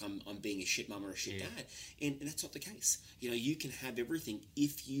feel like I'm being a shit mum or a shit dad. And that's not the case. You can have everything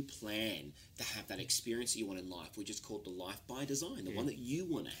if you plan to have that experience that you want in life, which is called the life by design, the one that you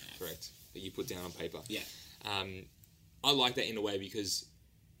want to have. Correct. That you put down on paper. Yeah. I like that in a way because,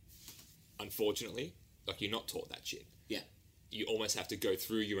 unfortunately, you're not taught that shit. Yeah. You almost have to go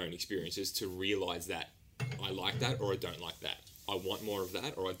through your own experiences to realize that I like that or I don't like that. I want more of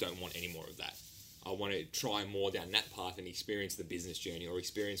that or I don't want any more of that. I want to try more down that path and experience the business journey or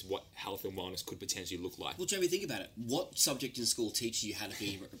experience what health and wellness could potentially look like. Well, Jamie, think about it. What subject in school teaches you how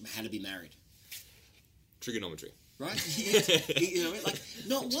to be married? Trigonometry. Right?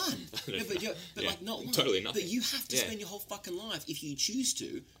 Not one. Not one. Totally nothing. But you have to spend your whole fucking life, if you choose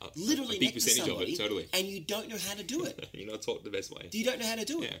to, literally a big next to percentage somebody, of it, totally. and you don't know how to do it. You're not taught the best way. You don't know how to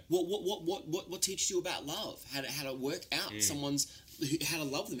do it. Yeah. What teaches you about love? How to work out someone's, how to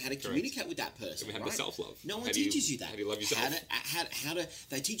love them, how to communicate with that person. How to self-love. No one teaches you that. How do you love yourself?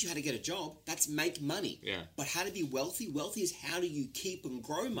 They teach you how to get a job. That's make money. Yeah. But how to be wealthy? Wealthy is how do you keep and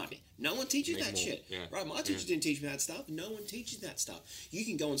grow money. No one teaches that shit. Yeah. Right? My teacher didn't teach me that stuff. No one teaches that stuff. You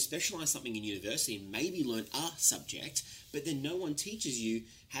can go and specialize something in university and maybe learn a subject, but then no one teaches you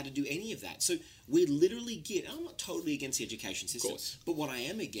how to do any of that. So we literally I'm not totally against the education system, but what I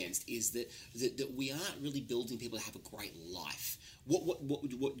am against is that we aren't really building people to have a great life.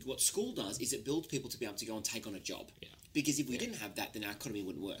 What school does is it builds people to be able to go and take on a job. Yeah. Because if we didn't have that, then our economy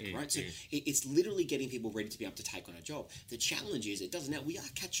wouldn't work, right? So it's literally getting people ready to be able to take on a job. The challenge is now we are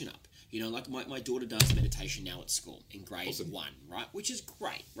catching up. My daughter does meditation now at school in grade 1, right? Which is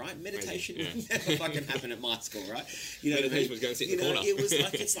great, right? Meditation never fucking happened at my school, right? Meditation was going to sit in the corner. It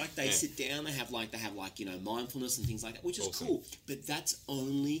was like they sit down, they have mindfulness and things like that, which is cool. But that's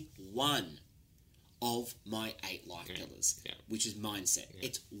only one of my 8 life pillars, which is mindset. Yeah.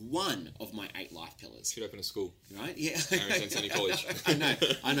 It's one of my 8 life pillars. Should open a school. Right? Yeah. Harrison College. I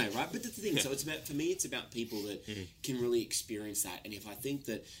know, right? But that's the thing. So for me, it's about people that can really experience that. And if I think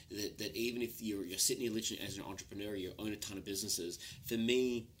that even if you're sitting here literally as an entrepreneur, you own a ton of businesses, for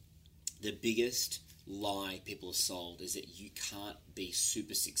me, the biggest lie people have sold is that you can't be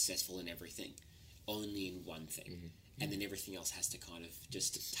super successful in everything, only in one thing. And then everything else has to kind of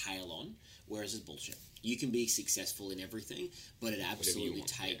just tail on, whereas it's bullshit. You can be successful in everything, but it absolutely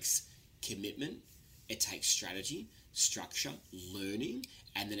takes commitment, it takes strategy, structure, learning,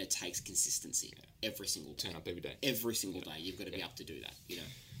 and then it takes consistency every single day. Turn up every day. Every single day. You've got to be able to do that,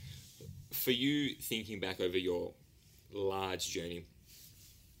 For you, thinking back over your large journey,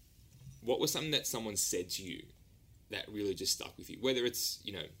 what was something that someone said to you that really just stuck with you? Whether it's,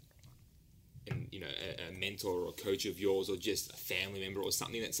 a mentor or a coach of yours or just a family member or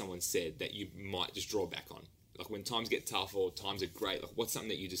something that someone said that you might just draw back on. Like when times get tough or times are great, what's something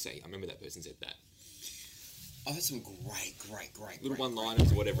that you just say, I remember that person said that? I've had some great Little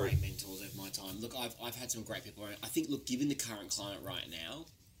one-liners or whatever. Great mentors over my time. Look, I've had some great people around. I think, look, given the current climate right now,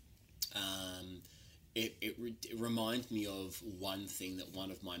 it reminds me of one thing that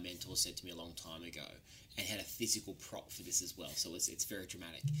one of my mentors said to me a long time ago, and had a physical prop for this as well. So it's very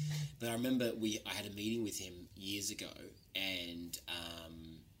dramatic. But I remember I had a meeting with him years ago, and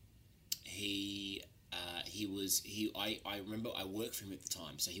I remember I worked for him at the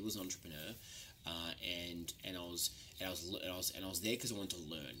time, so he was an entrepreneur. And I was there because I wanted to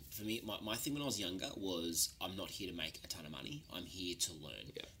learn. For me, my thing when I was younger was, I'm not here to make a ton of money. I'm here to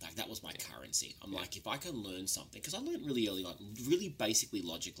learn. Yeah. Like, that was my currency. I'm like, if I can learn something, because I learned really early on, really basically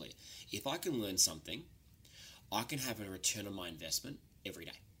logically, if I can learn something, I can have a return on my investment every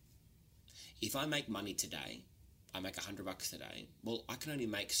day. If I make money today, I make $100 today. Well, I can only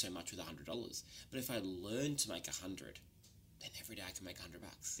make so much with $100. But if I learn to make 100, then every day I can make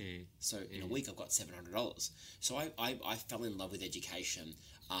 $100. So in a week I've got $700. So I fell in love with education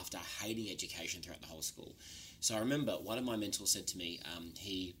after hating education throughout the whole school. So I remember one of my mentors said to me,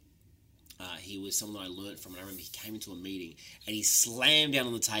 he was someone I learnt from, and I remember he came into a meeting and he slammed down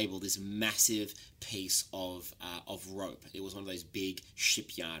on the table this massive piece of rope. It was one of those big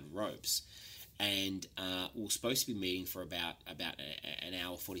shipyard ropes. And we were supposed to be meeting for about an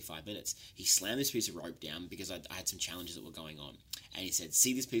hour, 45 minutes. He slammed this piece of rope down because I had some challenges that were going on. And he said,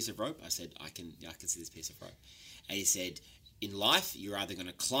 "See this piece of rope?" I said, I can see this piece of rope. And he said, "In life, you're either going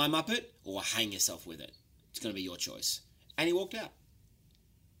to climb up it or hang yourself with it. It's going to be your choice." And he walked out.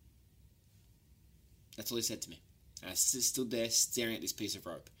 That's all he said to me. And I stood there staring at this piece of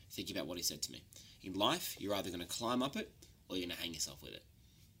rope, thinking about what he said to me. In life, you're either going to climb up it or you're going to hang yourself with it.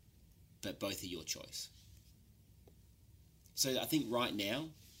 But both are your choice. So I think right now,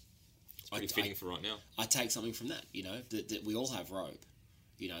 It's pretty fitting for right now. I take something from that, that we all have rope.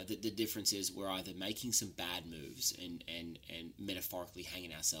 The difference is we're either making some bad moves and metaphorically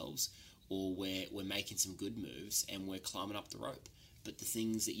hanging ourselves, or we're making some good moves and we're climbing up the rope. But the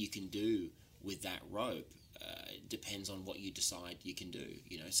things that you can do with that rope depends on what you decide you can do.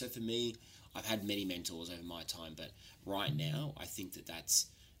 So for me, I've had many mentors over my time, but right now I think that's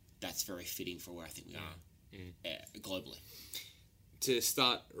very fitting for where I think we are globally. To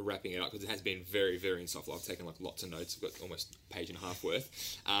start wrapping it up, because it has been very, very insightful. I've taken lots of notes. I've got almost a page and a half worth.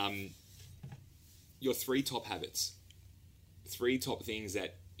 Your 3 top habits, 3 top things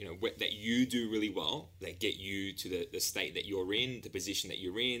that that you do really well, that get you to the state that you're in, the position that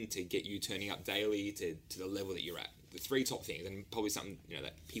you're in, to get you turning up daily to the level that you're at. The 3 top things, and probably something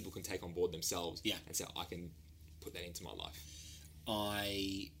that people can take on board themselves. Yeah. And say, I can put that into my life.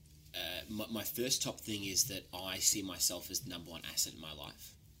 My first top thing is that I see myself as the number one asset in my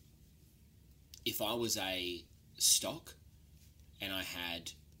life. If I was a stock and I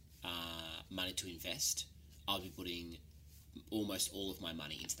had money to invest, I'd be putting almost all of my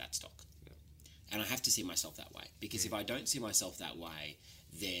money into that stock. Yeah. And I have to see myself that way, because if I don't see myself that way,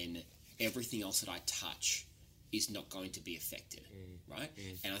 then everything else that I touch is not going to be affected, right?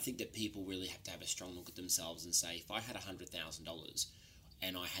 And I think that people really have to have a strong look at themselves and say, if I had $100,000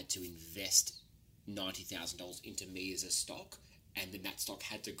 and I had to invest $90,000 into me as a stock, and then that stock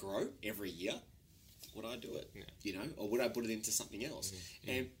had to grow every year, would I do it? Yeah. Or would I put it into something else?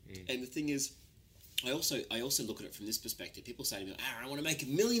 And the thing is, I also look at it from this perspective. People say to me, "I want to make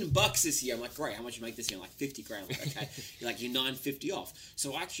 $1 million this year." I'm like, "Great, how much you make this year?" I'm like, 50 grand. I'm like, okay, you're $950 off.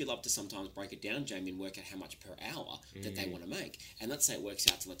 So I actually love to sometimes break it down, Jamie, and work out how much per hour that they want to make. And let's say it works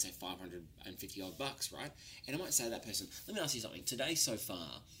out to, let's say, $550 odd bucks, right? And I might say to that person, "Let me ask you something. Today so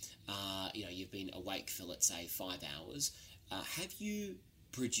far, you've been awake for, let's say, 5 hours. Have you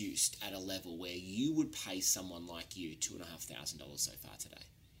produced at a level where you would pay someone like you $2,500 so far today?"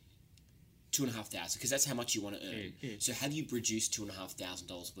 $2,500, because that's how much you want to earn. So have you produced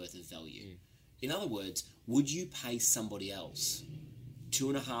 $2,500 worth of value? In other words, would you pay somebody else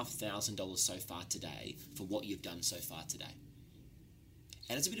 $2,500 so far today for what you've done so far today?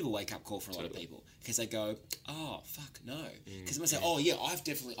 And it's a bit of a wake-up call for a lot of people, because they go, "Oh, fuck, no." Because they might say, "Oh, yeah, I've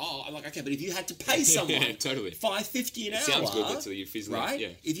definitely..." I'm like, "Okay, but if you had to pay someone $5.50 an hour..." Sounds good until you physically... Right? Yeah.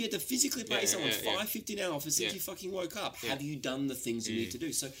 If you had to physically pay someone $5.50 an hour since you fucking woke up, have you done the things you need to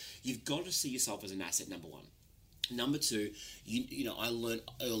do? So you've got to see yourself as an asset, number one. Number two, I learned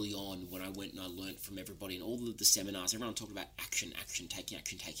early on when I went and I learned from everybody in all of the seminars. Everyone talked about action, taking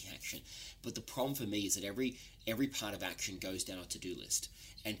action. But the problem for me is that every part of action goes down a to-do list.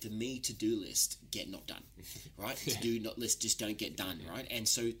 And for me, to-do list, get not done, right? To-do not list, just don't get done, right? And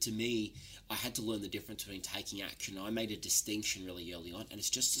so to me, I had to learn the difference between taking action. I made a distinction really early on, and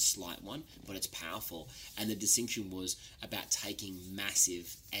it's just a slight one, but it's powerful. And the distinction was about taking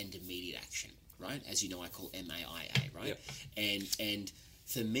massive and immediate action. right? As you know, I call MAIA, right? Yep. And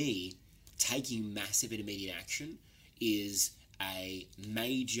for me, taking massive and immediate action is a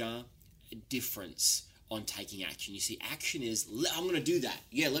major difference on taking action. You see, action is, I'm going to do that.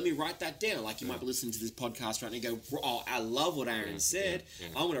 Yeah, let me write that down. Like you might be listening to this podcast right now and go, oh, I love what Aaron said.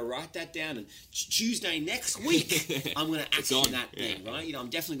 I'm going to write that down, and Tuesday next week, I'm going to action that thing, right? You know, I'm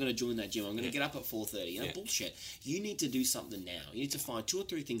definitely going to join that gym. I'm going to get up at 4:30. You know, bullshit. You need to do something now. You need to find 2 or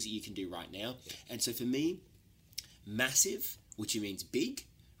 3 things that you can do right now. And so for me, massive, which means big,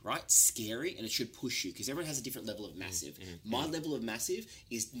 right? Scary, and it should push you because everyone has a different level of massive. My level of massive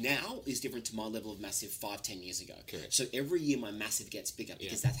is different to my level of massive 5-10 years ago. Correct. So every year my massive gets bigger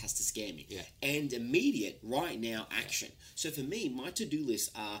because that has to scare me. And immediate, right now, action. So for me, my to-do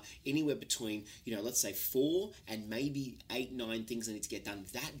lists are anywhere between, let's say 4 and maybe 8, 9 things I need to get done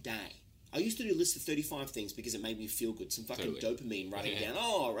that day. I used to do a list of 35 things because it made me feel good. Some fucking dopamine writing down.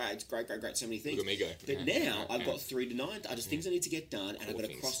 Oh, right, it's great, so many things. Look at me go. But now I've got 3 to 9. I just things I need to get done, and I've got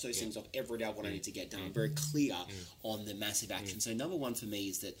to cross those things off every day of what I need to get done. I'm very clear on the massive action. So number one for me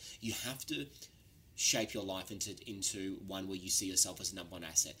is that you have to shape your life into one where you see yourself as a number one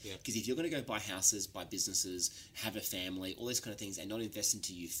asset. Because if you're going to go buy houses, buy businesses, have a family, all those kind of things, and not invest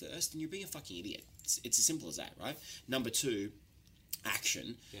into you first, then you're being a fucking idiot. It's as simple as that, right? Number 2,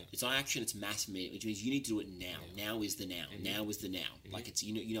 action. It's not action, it's mass media, which means you need to do it now. Now is the now. Now is the now. Like it's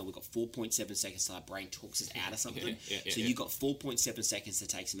we've got 4.7 seconds till our brain talks us out of something. So you've got 4.7 seconds to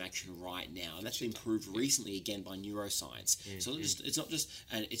take some action right now, and that's been proved recently again by neuroscience. So it's not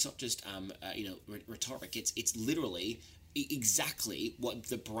just rhetoric. It's literally exactly what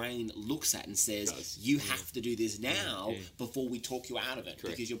the brain looks at and says, you have to do this now before we talk you out of it.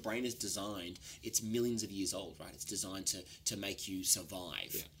 Because your brain is designed, it's millions of years old, right? It's designed to make you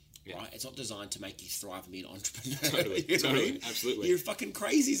survive. Right? It's not designed to make you thrive and be an entrepreneur. Totally, absolutely. You're fucking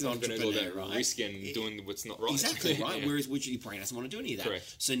crazy as an entrepreneur, right? Risk and doing what's not right. Exactly, right? Whereas your brain doesn't want to do any of that.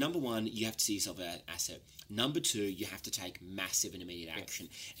 Correct. So number 1, you have to see yourself as an asset. Number 2, you have to take massive and immediate action.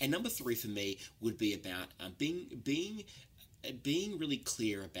 And number 3 for me would be about being really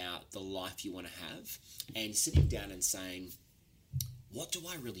clear about the life you want to have and sitting down and saying, what do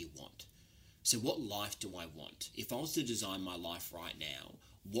I really want? So what life do I want? If I was to design my life right now,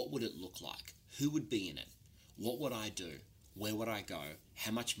 what would it look like? Who would be in it? What would I do? Where would I go?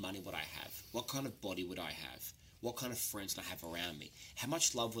 How much money would I have? What kind of body would I have? What kind of friends would I have around me? How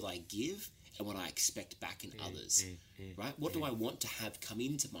much love would I give and what I expect back in others? Right? What do I want to have come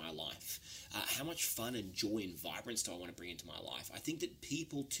into my life? How much fun and joy and vibrance do I want to bring into my life? I think that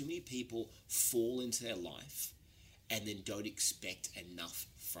too many people fall into their life and then don't expect enough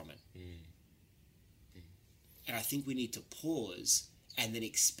from it. And I think we need to pause and then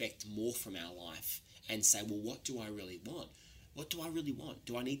expect more from our life and say, well, what do I really want? What do I really want?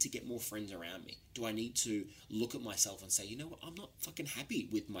 Do I need to get more friends around me? Do I need to look at myself and say, you know what, I'm not fucking happy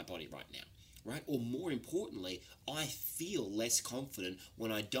with my body right now, right? Or more importantly, I feel less confident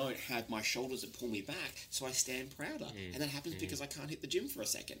when I don't have my shoulders that pull me back, so I stand prouder. And that happens because I can't hit the gym for a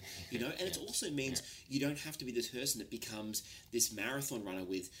second, And it also means you don't have to be this person that becomes this marathon runner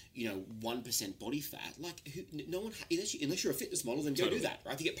with, 1% body fat. Like, unless you're a fitness model, then go do that,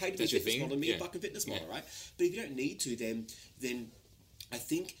 right? If you get paid to be a fitness model, be a fucking fitness model, right? But if you don't need to, then I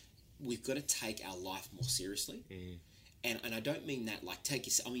think we've got to take our life more seriously. And I don't mean that like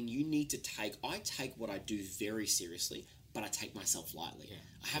you need to I take what I do very seriously, but I take myself lightly.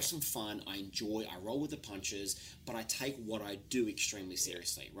 I have some fun, I enjoy, I roll with the punches, but I take what I do extremely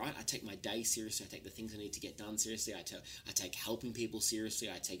seriously, right? I take my day seriously, I take the things I need to get done seriously, I take helping people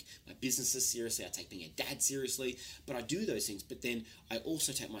seriously, I take my businesses seriously, I take being a dad seriously, but I do those things, but then I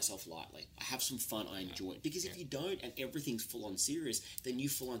also take myself lightly. I have some fun, I enjoy it. Because if you don't and everything's full on serious, then you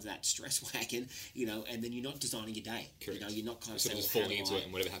fall into that stress wagon, and then you're not designing your day. Correct. You're not kind of saying, just falling into it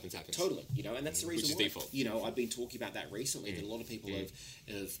and whatever happens, happens. Totally, and that's the reason which is why, default. I've been talking about that recently, that a lot of people have,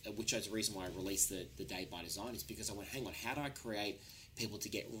 which is the reason why I released the Day by Design, is because I went, hang on, how do I create people to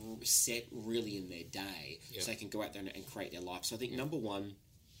get set really in their day so they can go out there and create their life? So I think number 1,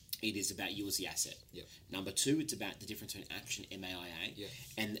 it is about you as the asset. Number 2, it's about the difference between action, MAIA.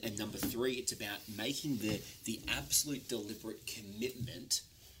 And number 3, it's about making the absolute deliberate commitment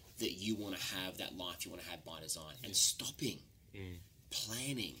that you want to have that life you want to have by design, and stopping.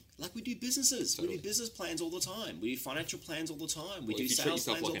 Planning. Like we do businesses. Totally. We do business plans all the time. We do financial plans all the time. We do sales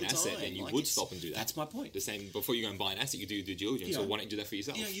plans all the time. If you treat yourself like an asset, then you would stop and do that. That's my point. The same, before you go and buy an asset, you do due diligence. So why don't you do that for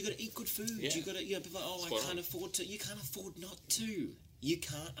yourself? You got to eat good food. You got to, people are like, I can't afford to. You can't afford not to. You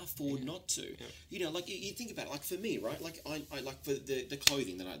can't afford not to. Like you think about it. Like for me, right? Like I like for the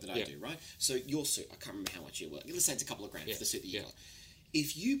clothing that I do, right? So your suit, I can't remember how much you work. Let's say it's a couple of grand for the suit that you got.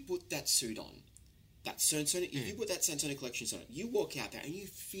 If you put that suit on that Santoni, if you put that Santoni collections on it, you walk out there and you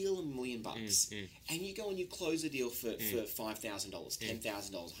feel $1 million, and you go and you close a deal for $5,000,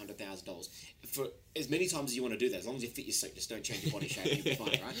 $10,000, $100,000 for as many times as you want to do that. As long as you fit your suit, just don't change your body shape, you'll be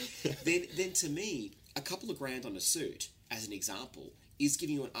fine, right? Then to me, a couple of grand on a suit, as an example, is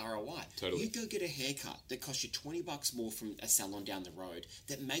giving you an ROI. Totally. You go get a haircut that costs you $20 more from a salon down the road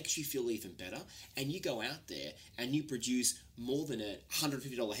that makes you feel even better, and you go out there and you produce more than a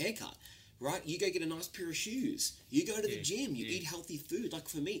 $150 haircut. Right? You go get a nice pair of shoes. You go to the gym. You eat healthy food. Like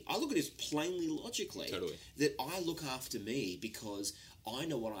for me, I look at this plainly logically. Totally. That I look after me because I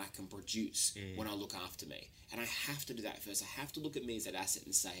know what I can produce when I look after me. And I have to do that first. I have to look at me as that asset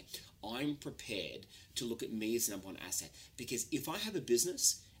and say, I'm prepared to look at me as the number one asset. Because if I have a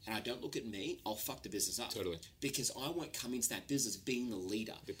business and I don't look at me, I'll fuck the business up. Totally. Because I won't come into that business being the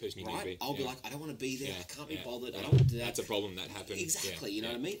leader. The person you need right? to be. I'll be like, I don't want to be there. Yeah. I can't be Yeah. bothered. Yeah. I don't want to do that. That's a problem that happens. Exactly. Yeah. You know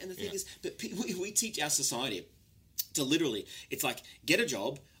what I mean? And the thing Yeah. is, but we teach our society to literally, it's like, get a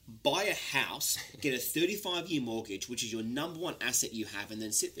job, buy a house, get a 35-year mortgage, which is your number one asset you have, and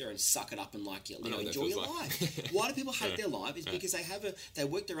then sit there and suck it up and like, know what that enjoy your feels like. life. Why do people hate their life? It's because they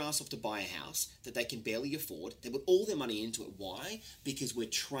work their ass off to buy a house that they can barely afford. They put all their money into it. Why? Because we're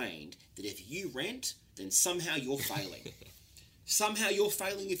trained that if you rent, then somehow you're failing. Somehow you're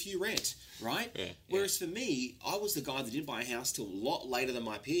failing if you rent, right? Yeah, Whereas for me, I was the guy that didn't buy a house till a lot later than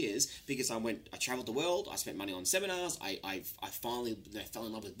my peers because I traveled the world, I spent money on seminars, I finally fell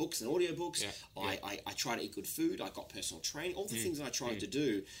in love with books and audiobooks, I tried to eat good food, I got personal training, all the things that I tried to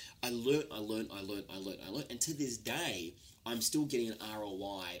do, I learned, and to this day, I'm still getting an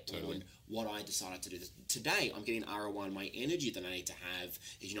ROI on what I decided to do. Today, I'm getting an ROI on my energy that I need to have.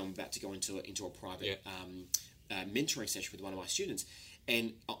 As you know, I'm about to go into a private mentoring session with one of my students,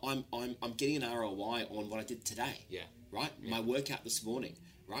 and I'm getting an ROI on what I did today. Yeah. Right. Yeah. My workout this morning.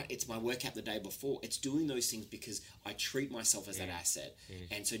 Right. It's my workout the day before. It's doing those things because I treat myself as that asset.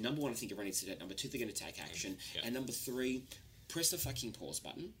 And so, number one, I think everyone needs to do it. Number two, they're going to take action. And number three, press the fucking pause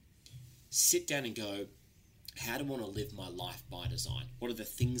button. Sit down and go, how do I want to live my life by design? What are the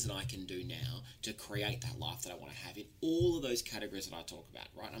things that I can do now to create that life that I want to have in all of those categories that I talk about,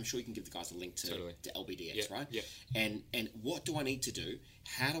 right? I'm sure you can give the guys a link to LBDX, right? Yeah. And what do I need to do?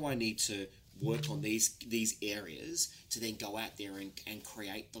 How do I need to work on these areas to then go out there and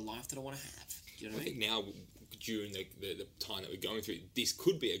create the life that I want to have? Do you know what I mean? think now, during the time that we're going through, this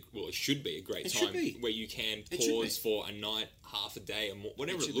could be it should be a great time where you can pause for a night, half a day, or more,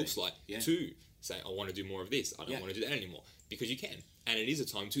 whatever it looks like, to say, I want to do more of this. I don't want to do that anymore, because you can, and it is a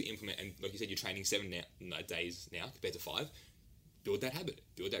time to implement. And like you said, you're training 7 days now compared to 5. Build that habit,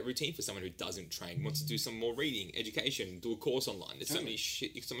 build that routine for someone who doesn't train, wants to do some more reading, education, do a course online. There's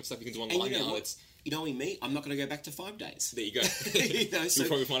so much stuff you can do online now. You knowing me, I'm not going to go back to 5 days. There you go. You'll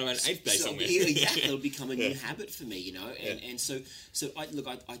probably find about an 8th day somewhere. Exactly, it'll become a new habit for me, And so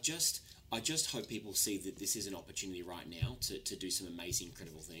I just hope people see that this is an opportunity right now to do some amazing,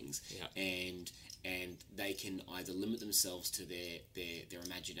 incredible things, and they can either limit themselves to their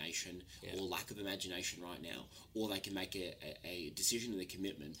imagination or lack of imagination right now, or they can make a decision and a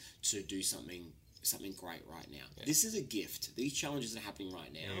commitment to do something great right now. This is a gift. These challenges are happening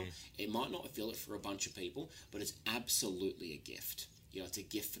right now. It might not feel it for a bunch of people, but it's absolutely a gift. It's a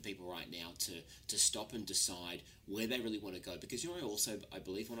gift for people right now to stop and decide where they really want to go. Because I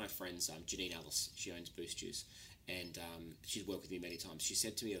believe one of my friends, Janine Ellis, she owns Boost Juice, and she's worked with me many times. She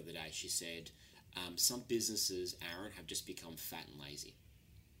said to me the other day, she said, some businesses, Aaron, have just become fat and lazy.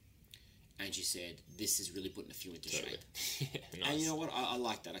 And she said, this is really putting a few into shape. Nice. And you know what? I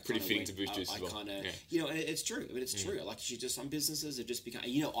like that. Pretty fitting to Boost Juice as well. And it's true. I mean, it's true. Like, some businesses have just become,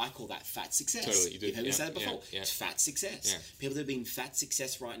 I call that fat success. Totally, you do. You've heard me say that before. Yeah. It's fat success. Yeah. People that have been fat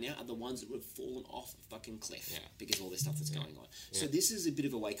success right now are the ones that would have fallen off a fucking cliff because of all this stuff that's going on. So this is a bit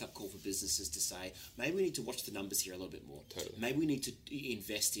of a wake-up call for businesses to say, maybe we need to watch the numbers here a little bit more. Totally. Maybe we need to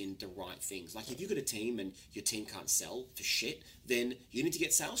invest in the right things. Like, if you've got a team and your team can't sell for shit, then you need to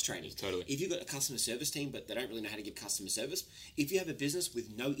get sales training. Totally. If you've got a customer service team, but they don't really know how to give customer service, if you have a business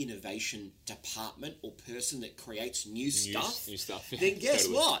with no innovation department or person that creates new stuff, then guess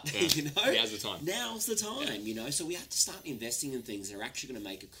what? Now's the time. Now's the time. So we have to start investing in things that are actually going to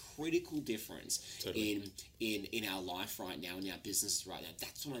make a critical difference in our life right now, in our business right now.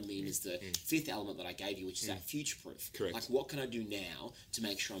 That's what I mean is the fifth element that I gave you, which is that future proof. Correct. Like, what can I do now to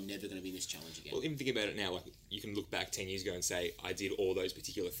make sure I'm never going to be in this challenge again? Well, even think about it now, like, you can look back 10 years ago and say, I did all those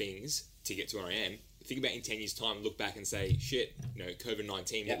particular things to get to where I am. Think about in 10 years' time, look back and say, shit,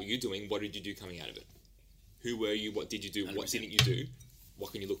 COVID-19, what were you doing? What did you do coming out of it? Who were you? What did you do? 100%. What didn't you do?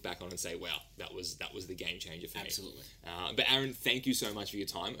 what can you look back on and say, wow, that was the game changer for me. Absolutely. But Aaron, thank you so much for your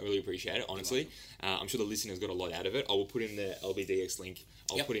time. I really appreciate it, honestly. I'm sure the listeners got a lot out of it. I will put in the LBDX link.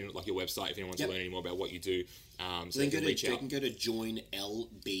 I'll put in like your website if anyone wants to learn any more about what you do. So they can reach out. You can go to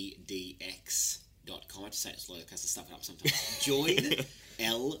joinlbdx.com. I just say it slow because I stuff it up sometimes.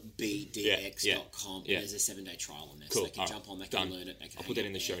 joinlbdx.com. And there's a 7-day trial on there. Cool. So they can jump on, they can learn it. I'll put that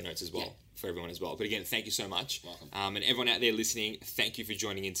in the show notes as well for everyone as well. But again, thank you so much. Welcome. And everyone out there listening, thank you for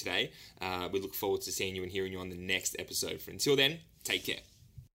joining in today. We look forward to seeing you and hearing you on the next episode. Until then, take care.